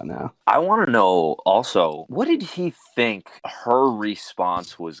way. Oh, no. I want to know also, what did he think her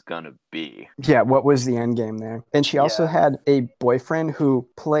response was going to be? Yeah, what was the end game there? And she also had a boyfriend who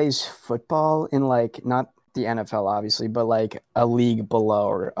plays football in, like, not the NFL, obviously, but like a league below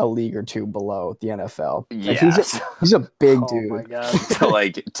or a league or two below the NFL. Like, Yes. he's a big Oh dude. my God. To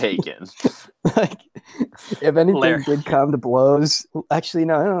like taken. Like, if anything Larry. did come to blows, actually,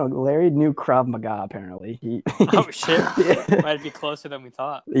 no, I don't know. Larry knew Krav Maga, apparently. Oh shit. Yeah. Might be closer than we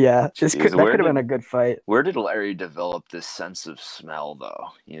thought. Yeah, that Jeez, could where have been did- a good fight. Where did Larry develop this sense of smell, though?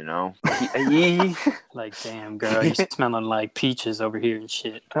 You know? He- Like, damn, girl, you're smelling like peaches over here and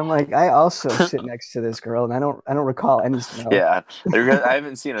shit. I'm like, I also sit next to this girl, and I don't recall any smell. yeah. I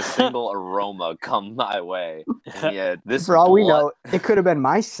haven't seen a single aroma come my way. And yet, this For all we blood- know, it could have been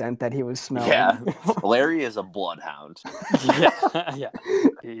my scent that he was smelling. Yeah. Larry is a bloodhound. Yeah. Yeah.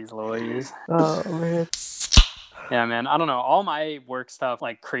 Jeez Louise. Oh man. Yeah, man. I don't know. All my work stuff,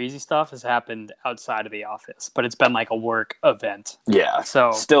 like crazy stuff, has happened outside of the office, but it's been like a work event. Yeah.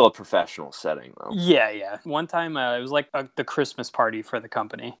 So Still a professional setting, though. yeah. One time it was like the Christmas party for the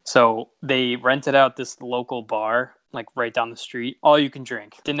company. So they rented out this local bar like right down the street. All you can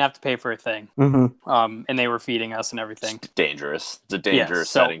drink. Didn't have to pay for a thing. Mm-hmm. And they were feeding us and everything. It's dangerous. It's a dangerous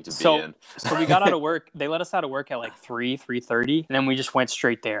setting to be in. So we got out of work. They let us out of work at like 3:30, and then we just went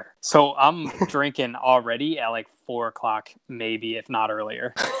straight there. So I'm drinking already at like 4 o'clock, maybe if not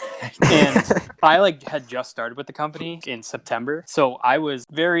earlier. And I like had just started with the company in September, so I was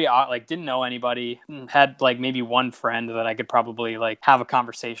very like didn't know anybody, had like maybe one friend that I could probably like have a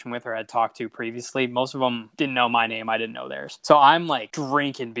conversation with or had talked to previously. Most of them didn't know my name, I didn't know theirs. So I'm like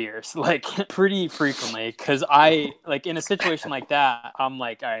drinking beers like pretty frequently, because I like in a situation like that, I'm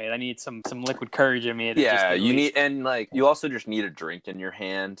like, all right, I need some liquid courage in me. Yeah, you need, and like you also just need a drink in your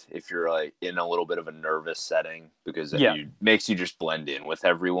hand if you're like in a little bit of a nervous setting, because it makes you just blend in with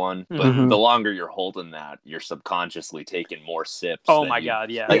everyone. But the longer you're holding that, you're subconsciously taking more sips. Oh my god,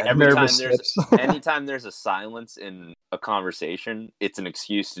 yeah. Like every time anytime there's a silence in a conversation, it's an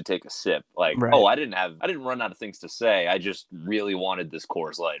excuse to take a sip. Like, Right. oh, I didn't run out of things to say. I just really wanted this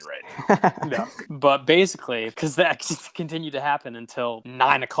Coors Light right now. Yeah. But basically, because that continued to happen until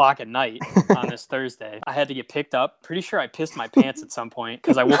 9 o'clock at night on this Thursday, I had to get picked up. Pretty sure I pissed my pants at some point,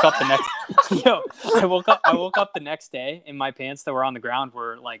 because I woke up the next I woke up the next day and my pants that were on the ground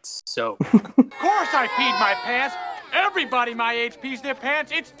were like soaked. Of course I peed my pants. Everybody my age pees their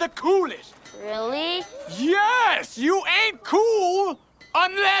pants. It's the coolest. Really? Yes! You ain't cool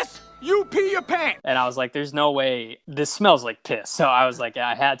unless you pee your pants. And I was like, there's no way, this smells like piss. So I was like,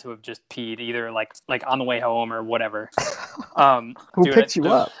 I had to have just peed either like on the way home or whatever. Who picked you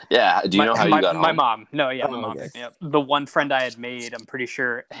up? Yeah, do you know how you got home? My mom. No, yeah, my mom okay. picked me up. The one friend I had made, I'm pretty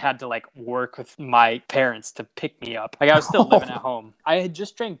sure, had to like work with my parents to pick me up. Like I was still living at home. I had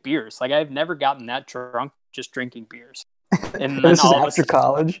just drank beers. Like I've never gotten that drunk just drinking beers. And then This is all after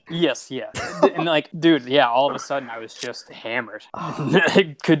college? Yes, yeah. And like, dude, yeah, all of a sudden I was just hammered.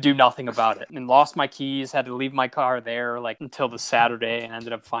 I could do nothing about it. And lost my keys, had to leave my car there like until the Saturday, and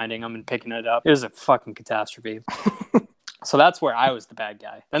ended up finding them and picking it up. It was a fucking catastrophe. So that's where I was the bad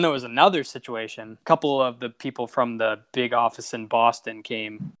guy. Then there was another situation. A couple of the people from the big office in Boston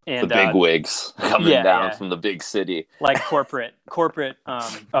came. And, the big wigs coming down from the big city. Like corporate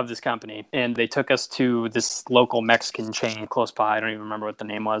of this company. And they took us to this local Mexican chain close by. I don't even remember what the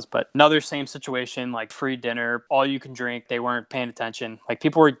name was. But another same situation, like free dinner, all you can drink. They weren't paying attention. Like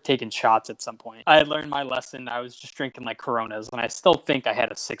people were taking shots at some point. I had learned my lesson. I was just drinking like Coronas. And I still think I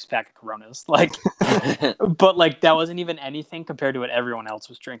had a 6-pack of Coronas. Like, but like that wasn't even anything compared to what everyone else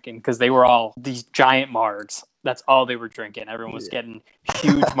was drinking, because they were all these giant margs. That's all they were drinking. Everyone was getting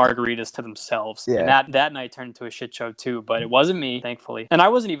huge margaritas to themselves. Yeah. And that night turned into a shit show too, but it wasn't me, thankfully. And I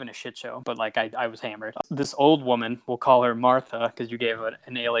wasn't even a shit show, but like I was hammered. This old woman, we'll call her Martha, because you gave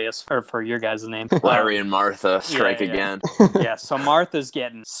an alias for your guys' name. Larry and Martha strike again. Yeah, so Martha's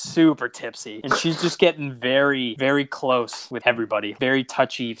getting super tipsy, and she's just getting very, very close with everybody. Very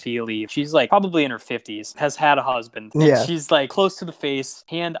touchy-feely. She's like probably in her 50s, has had a husband. And she's like close to the face,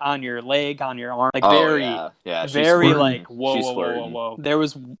 hand on your leg, on your arm. Like Yeah, very like whoa. There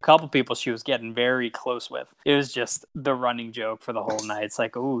was a couple people she was getting very close with. It was just the running joke for the whole night. It's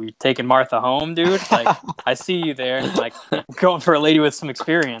like, oh, you taking Martha home, dude? Like, I see you there. Like, going for a lady with some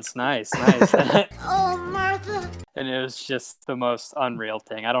experience. Nice. Oh, Martha. And it was just the most unreal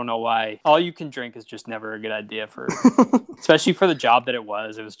thing. I don't know why. All you can drink is just never a good idea especially for the job that it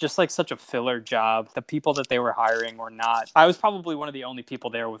was. It was just like such a filler job. The people that they were hiring were not. I was probably one of the only people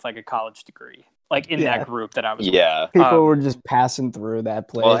there with like a college degree. Like in that group that I was with. People were just passing through that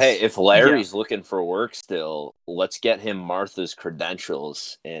place. Well, hey, if Larry's looking for work still, let's get him Martha's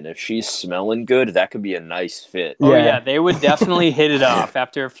credentials. And if she's smelling good, that could be a nice fit. Oh, yeah, they would definitely hit it off.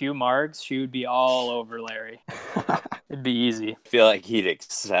 After a few margs, she would be all over Larry. It'd be easy. I feel like he'd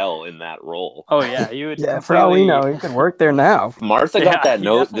excel in that role. Oh, yeah, you would. Yeah, for all we know, he could work there now. If Martha got that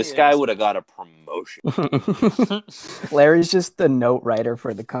note, this guy would have got a promotion. Larry's just the note writer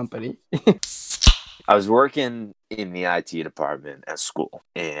for the company. I was working in the IT department at school,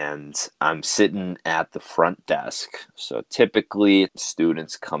 and I'm sitting at the front desk. So typically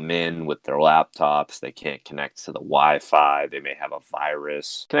students come in with their laptops. They can't connect to the Wi-Fi. They may have a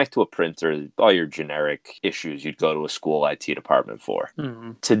virus. Connect to a printer. All your generic issues you'd go to a school IT department for.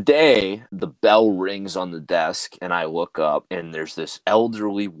 Mm-hmm. Today, the bell rings on the desk, and I look up, and there's this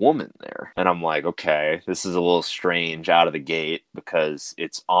elderly woman there. And I'm like, okay, this is a little strange out of the gate, because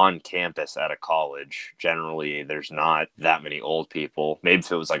it's on campus at a college. Generally, there's not that many old people. Maybe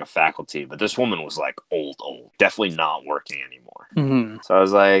if it was like a faculty, but this woman was like old. Definitely not working anymore. Mm-hmm. So I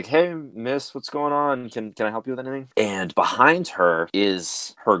was like, hey, miss, what's going on? Can I help you with anything? And behind her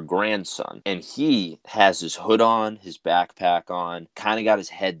is her grandson. And he has his hood on, his backpack on, kind of got his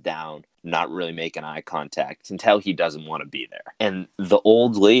head down, not really making eye contact. Can tell he doesn't want to be there. And the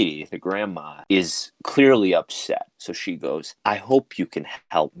old lady, the grandma, is clearly upset. So she goes, I hope you can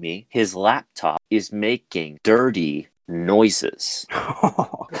help me. His laptop is making dirty noises.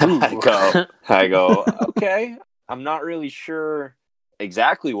 I go, okay, I'm not really sure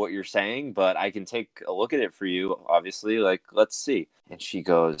exactly what you're saying, but I can take a look at it for you, obviously. Like, let's see. And she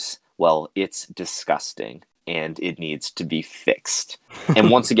goes, well, it's disgusting and it needs to be fixed. And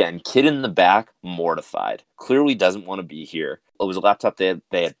once again, kid in the back, mortified. Clearly doesn't want to be here. It was a laptop they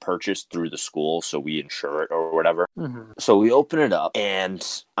had purchased through the school, so we insure it or whatever. Mm-hmm. So we open it up, and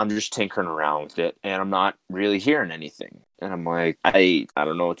I'm just tinkering around with it, and I'm not really hearing anything. And I'm like, I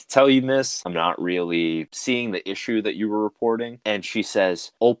don't know what to tell you, miss. I'm not really seeing the issue that you were reporting. And she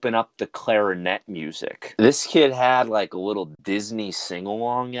says, open up the clarinet music. This kid had like a little Disney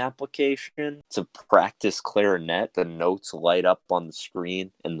sing-along application to practice clarinet. The notes light up on the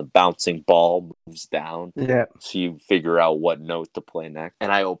screen, and the bouncing ball moves down. Yeah. So you figure out what note to play next.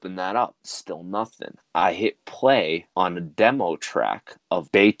 And I open that up. Still nothing. I hit play on a demo track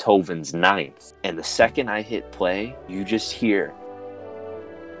of Beethoven's Ninth. And the second I hit play, you just hear,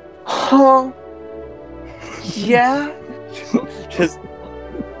 huh? Yeah? Just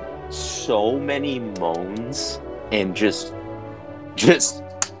so many moans and just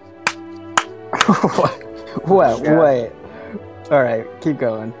What? Yeah. Wait. All right, keep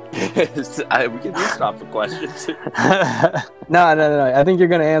going. We can just stop for questions. No. I think you're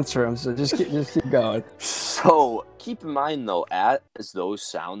gonna answer them, so just keep going. So keep in mind, though, as those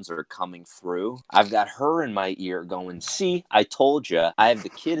sounds are coming through, I've got her in my ear going, see, I told you. I have the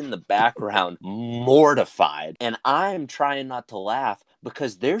kid in the background mortified, and I'm trying not to laugh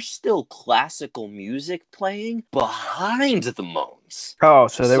because there's still classical music playing behind the moans. Oh,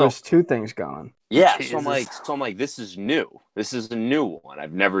 so there was two things going. Yeah, so I'm like, this is new. This is a new one.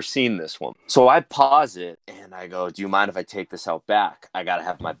 I've never seen this one. So I pause it and I go, do you mind if I take this out back? I got to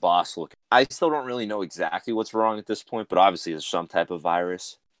have my boss look. I still don't really know exactly what's wrong at this point, but obviously there's some type of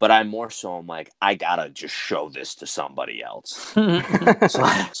virus. But I'm like, I gotta just show this to somebody else.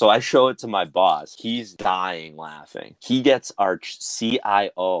 So I show it to my boss. He's dying laughing. He gets our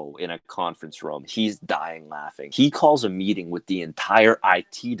CIO in a conference room. He's dying laughing. He calls a meeting with the entire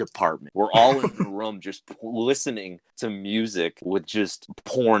IT department. We're all in the room just listening to music with just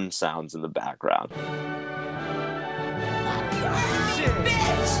porn sounds in the background. Oh,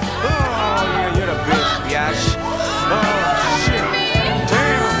 yeah, you're the bitch, biatch. Oh, shit.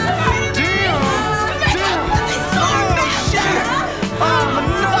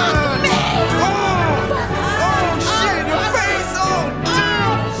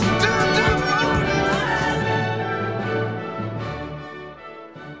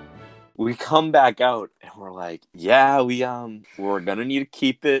 We come back out and we're like, yeah, we're gonna need to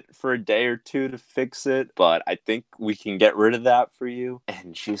keep it for a day or two to fix it, but I think we can get rid of that for you.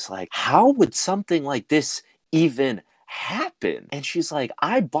 And she's like, how would something like this even happen? And she's like,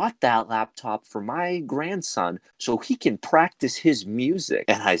 I bought that laptop for my grandson so he can practice his music.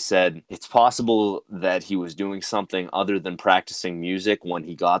 And I said, it's possible that he was doing something other than practicing music when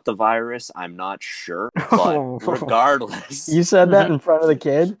he got the virus. I'm not sure, but regardless. You said that in front of the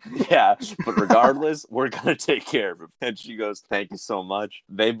kid? Yeah, but regardless, we're gonna take care of him. And she goes, thank you so much.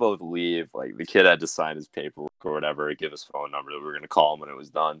 They both leave. Like, the kid had to sign his paperwork or whatever, give his phone number that we were gonna call him when it was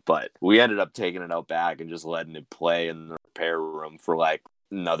done. But we ended up taking it out back and just letting it play in the repair room for like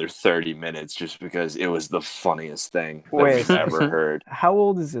another 30 minutes just because it was the funniest thing that we've ever heard. How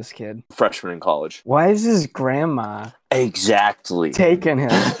old is this kid? Freshman in college. Why is his grandma exactly taking him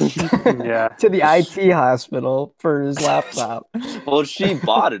to the IT hospital for his laptop? Well, she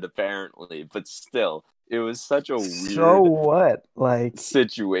bought it apparently, but still, it was such a weird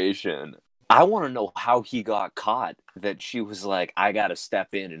situation. I want to know how he got caught, that she was like, I got to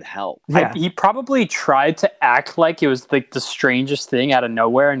step in and help. Yeah. He probably tried to act like it was like the strangest thing out of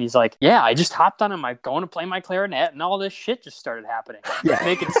nowhere. And he's like, yeah, I just hopped on him. I'm going to play my clarinet and all this shit just started happening. Yeah.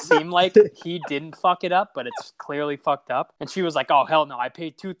 Make it seem like he didn't fuck it up, but it's clearly fucked up. And she was like, oh, hell no. I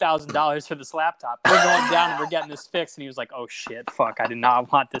paid $2,000 for this laptop. We're going down and we're getting this fixed. And he was like, oh shit, fuck. I did not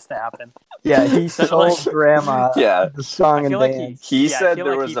want this to happen. Yeah, he sold grandma the song and like dance. He said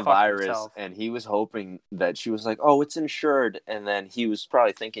there was a virus and he was hoping that she was like, oh, it's insured. And then he was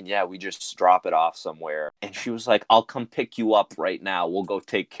probably thinking, yeah, we just drop it off somewhere. And she was like, I'll come pick you up right now. We'll go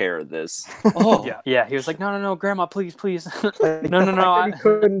take care of this. Oh, yeah. He was like, no, grandma, please. No. He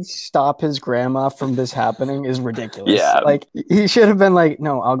couldn't stop his grandma from this happening is ridiculous. Yeah. Like, he should have been like,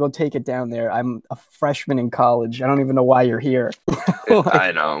 no, I'll go take it down there. I'm a freshman in college. I don't even know why you're here.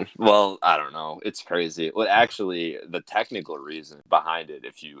 I know. Well, I don't know. It's crazy. Well, actually, the technical reason behind it,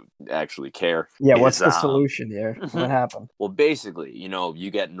 if you actually care. Yeah, is, what's the solution here? What happened? Well, basically, you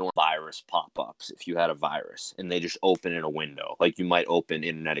get virus pop-ups if you had a virus, and they just open in a window. Like you might open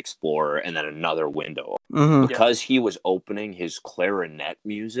Internet Explorer and then another window. Mm-hmm. Because he was opening his clarinet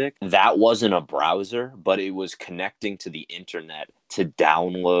music, that wasn't a browser, but it was connecting to the internet to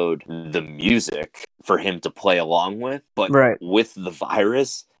download the music for him to play along with. But with the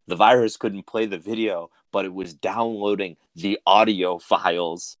virus couldn't play the video, but it was downloading the audio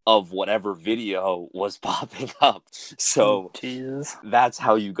files of whatever video was popping up. So that's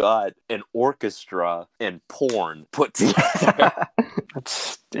how you got an orchestra and porn put together.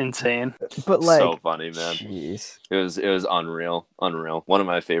 That's insane. But like, so funny, man. Jeez. It was unreal. One of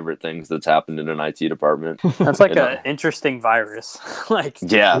my favorite things that's happened in an IT department. That's like an interesting virus.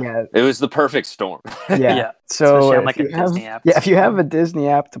 Yeah, it was the perfect storm. Yeah. So if you have a Disney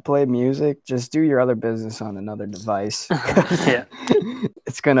app to play music, just do your other business on another device. Yeah.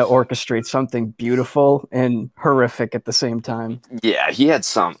 It's going to orchestrate something beautiful and horrific at the same time. Yeah, he had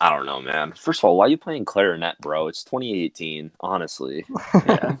some, I don't know, man. First of all, why are you playing clarinet, bro? It's 2018, honestly.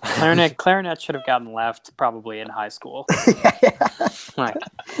 Yeah. Clarinet should have gotten left probably in high school. Like,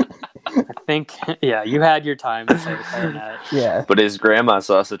 I think, you had your time to play the clarinet. Yeah. But his grandma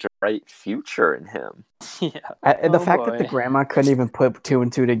saw such a bright future in him. Yeah. The fact that the grandma couldn't even put two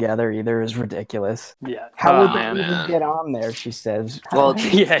and two together either is ridiculous. Yeah. How would they even get on there, she says. Well,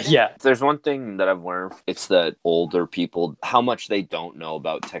 yeah. There's one thing that I've learned. It's that older people, how much they don't know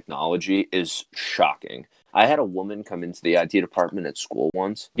about technology is shocking. I had a woman come into the IT department at school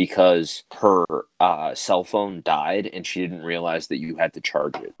once because her cell phone died and she didn't realize that you had to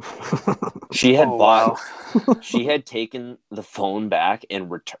charge it. She had she had taken the phone back and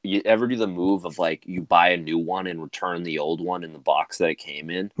you ever do the move of like you buy a new one and return the old one in the box that it came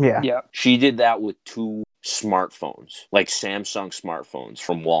in? Yeah. She did that with 2 smartphones, like Samsung smartphones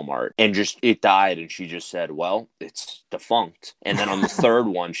from Walmart, and just it died and she just said, well, it's defunct. And then on the third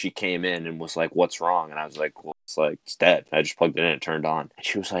one she came in and was like, what's wrong? And I was like, well, it's dead. I just plugged it in and turned on. And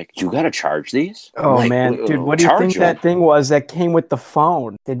she was like, you gotta charge these? Oh like, man, dude, what do you think that thing was that came with the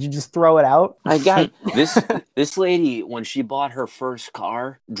phone? Did you just throw it out? I got this lady, when she bought her first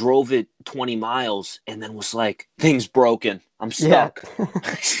car, drove it 20 miles and then was like, thing's broken, I'm stuck.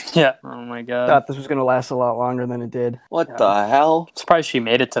 Yeah. Oh my god. Thought this was gonna last a lot longer than it did. What the hell? I'm surprised she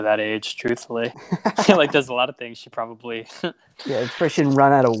made it to that age, truthfully. Like there's a lot of things she probably she didn't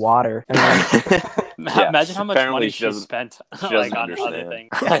run out of water. Imagine how much money she spent like on other things.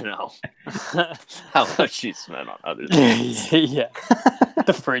 I know. How much she spent on other things. Yeah.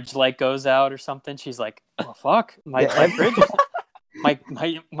 The fridge light goes out or something. She's like, oh fuck, my fridge is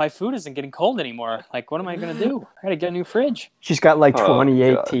my food isn't getting cold anymore. Like, what am I gonna do? I gotta get a new fridge. She's got like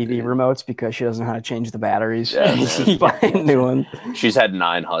 28 TV remotes because she doesn't know how to change the batteries. She's buying a new one. She's had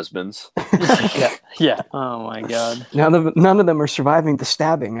 9 husbands. Yeah. Oh my god. None of them are surviving the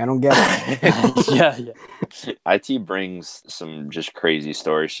stabbing. I don't get it. Yeah. IT brings some just crazy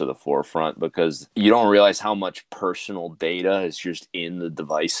stories to the forefront because you don't realize how much personal data is just in the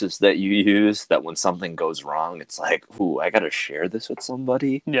devices that you use, that when something goes wrong, it's like, ooh, I gotta share this with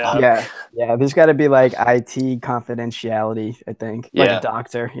somebody. Yeah. There's got to be like IT confidentiality, I think. Like a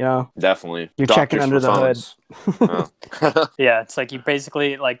doctor, Definitely. You're checking under the hood. Yeah, it's like you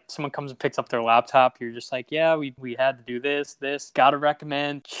basically, like, someone comes and picks up their laptop, you're just like, yeah, we had to do this. Gotta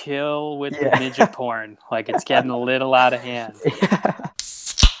recommend chill with the midget porn. Like, it's getting a little out of hand.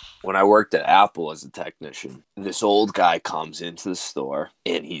 When I worked at Apple as a technician, this old guy comes into the store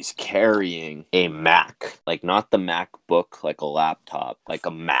and he's carrying a Mac, like not the MacBook, like a laptop, like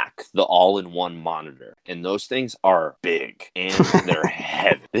a Mac, the all-in-one monitor. And those things are big and they're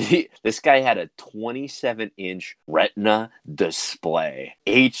heavy. This guy had a 27-inch Retina display,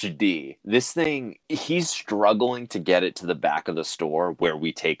 HD. This thing, he's struggling to get it to the back of the store where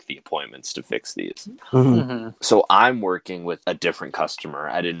we take the appointments to fix these. So I'm working with a different customer.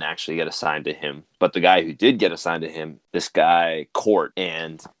 I didn't actually get assigned to him, but the guy who did get assigned to him, this guy Court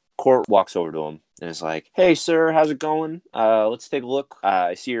walks over to him and is like, hey sir, how's it going? Let's take a look.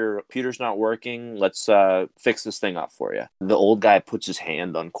 I see your computer's not working. Let's fix this thing up for you. The old guy puts his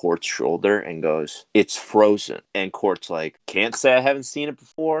hand on Court's shoulder and goes, it's frozen. And Court's like, can't say I haven't seen it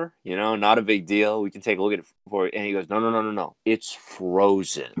before, not a big deal, we can take a look at it before. And he goes, no, it's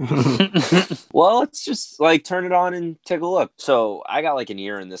frozen. Well, let's just like turn it on and take a look. So I got like an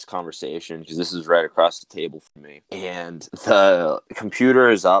ear in this conversation because this is right across the table from me, and the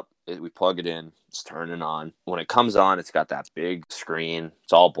computer is up We plug it in. It's turning on. When it comes on, it's got that big screen.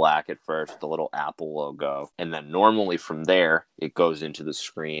 It's all black at first, the little Apple logo. And then normally from there, it goes into the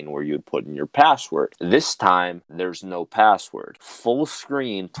screen where you'd put in your password. This time, there's no password. Full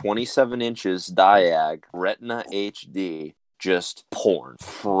screen, 27 inches diag, Retina HD. Just porn,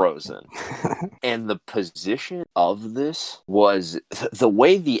 frozen. And the position of this was the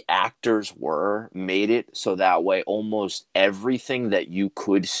way the actors were made it so that way almost everything that you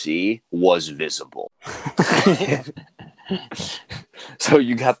could see was visible. So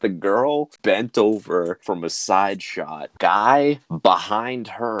you got the girl bent over from a side shot, guy behind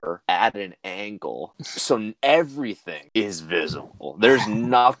her at an angle. So everything is visible. There's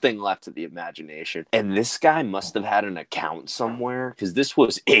nothing left to the imagination. And this guy must have had an account somewhere because this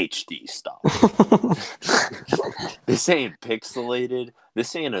was HD stuff. This ain't pixelated.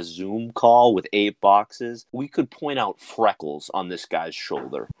 This ain't a Zoom call with 8 boxes. We could point out freckles on this guy's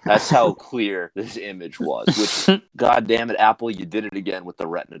shoulder. That's how clear this image was. Which, God damn it, Apple, you did it again with the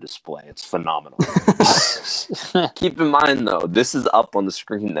Retina display. It's phenomenal. Keep in mind, though, this is up on the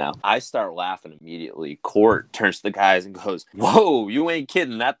screen now. I start laughing immediately. Court turns to the guys and goes, "Whoa, you ain't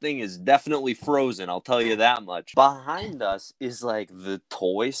kidding. That thing is definitely frozen. I'll tell you that much." Behind us is like the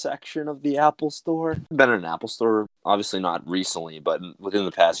toy section of the Apple store. Been in an Apple store, obviously not recently, but within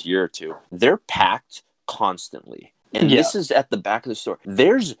the past year or two. They're packed constantly. And this is at the back of the store.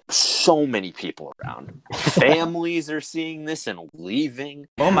 There's so many people around. Families are seeing this and leaving.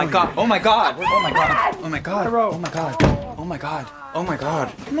 Oh my god. Oh my god. Oh my god. Oh my god. Oh my god. Oh my god. Oh my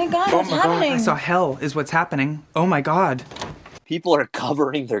god. Oh my god, what's happening? I saw hell is what's happening. Oh my god. People are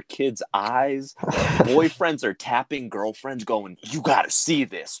covering their kids' eyes. Boyfriends are tapping girlfriends going, "You gotta see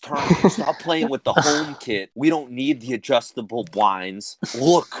this. Stop playing with the home kit. We don't need the adjustable blinds.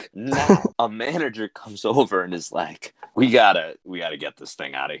 Look now." A manager comes over and is like, we gotta get this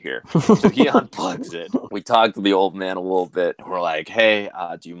thing out of here. So he unplugs it. We talk to the old man a little bit. We're like, "Hey,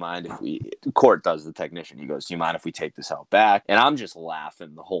 do you mind if we..." Court does, the technician. He goes, "Do you mind if we take this out back?" And I'm just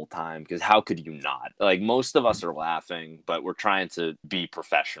laughing the whole time because how could you not? Like, most of us are laughing, but we're trying to be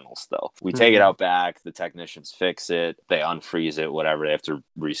professional still. We take it out back. The technicians fix it. They unfreeze it, whatever. They have to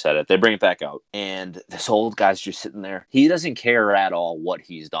reset it. They bring it back out. And this old guy's just sitting there. He doesn't care at all what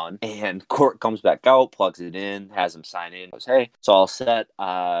he's done. And Court comes back out, plugs it in, has him sign in, goes, "Hey, it's all set.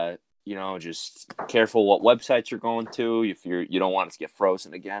 Just careful what websites you're going to if you don't want it to get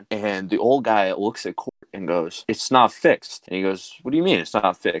frozen again." And the old guy looks at Court and goes, "It's not fixed." And he goes, "What do you mean it's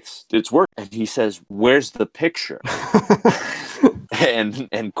not fixed? It's working." And he says, "Where's the picture?"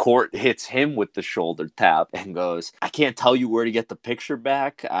 And Court hits him with the shoulder tap and goes, "I can't tell you where to get the picture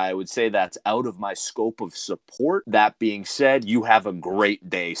back. I would say that's out of my scope of support. That being said, you have a great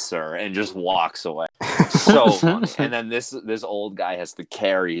day, sir," and just walks away. So funny. And then this old guy has to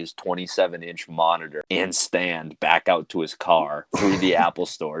carry his 27-inch monitor and stand back out to his car through the Apple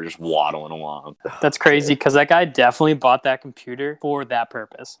store, just waddling along. That's crazy because that guy definitely bought that computer for that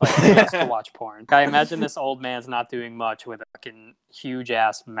purpose. Like, he has to watch porn. I imagine this old man's not doing much with a fucking huge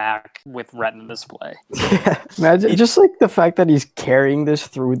ass Mac with Retina display. Yeah. Imagine just like the fact that he's carrying this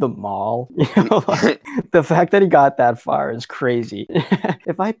through the mall. Like, the fact that he got that far is crazy.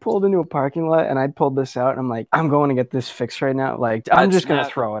 If I pulled into a parking lot and I pulled this out and I'm like, "I'm going to get this fixed right now," like, I'm just going to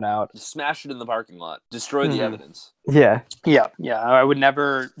throw it out. Smash it in the parking lot. Destroy the evidence. Yeah. I would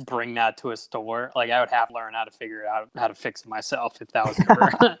never bring that to a store. Like, I would have to learn how to figure out how to fix it myself if that was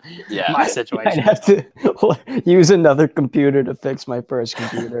ever my situation. I'd have to use another computer to fix my first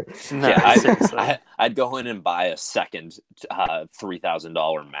computer. I'd go in and buy a second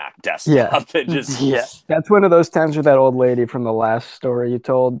 $3,000 Mac desktop. Yeah. That's one of those times with that old lady from the last story you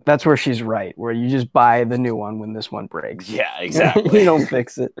told. That's where she's right, where you just buy the new one when this one breaks. Yeah, exactly. You don't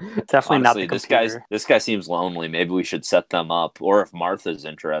fix it. Definitely Honestly, not the computer. This guy seems lonely. Maybe we should set them up, or if Martha's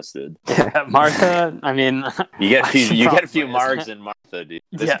interested. Yeah, Martha, I mean, you get a few marks in Martha, dude.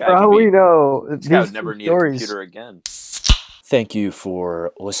 This guy would never need a computer again. Thank you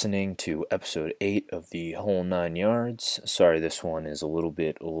for listening to episode 8 of the Whole 9 Yards. Sorry this one is a little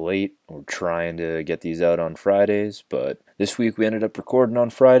bit late. We're trying to get these out on Fridays, but this week we ended up recording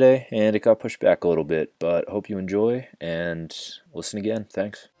on Friday and it got pushed back a little bit. But hope you enjoy and listen again.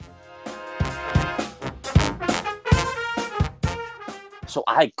 Thanks. So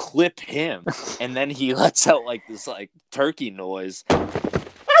I clip him, and then he lets out like this turkey noise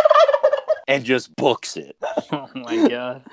and just books it. Oh my god.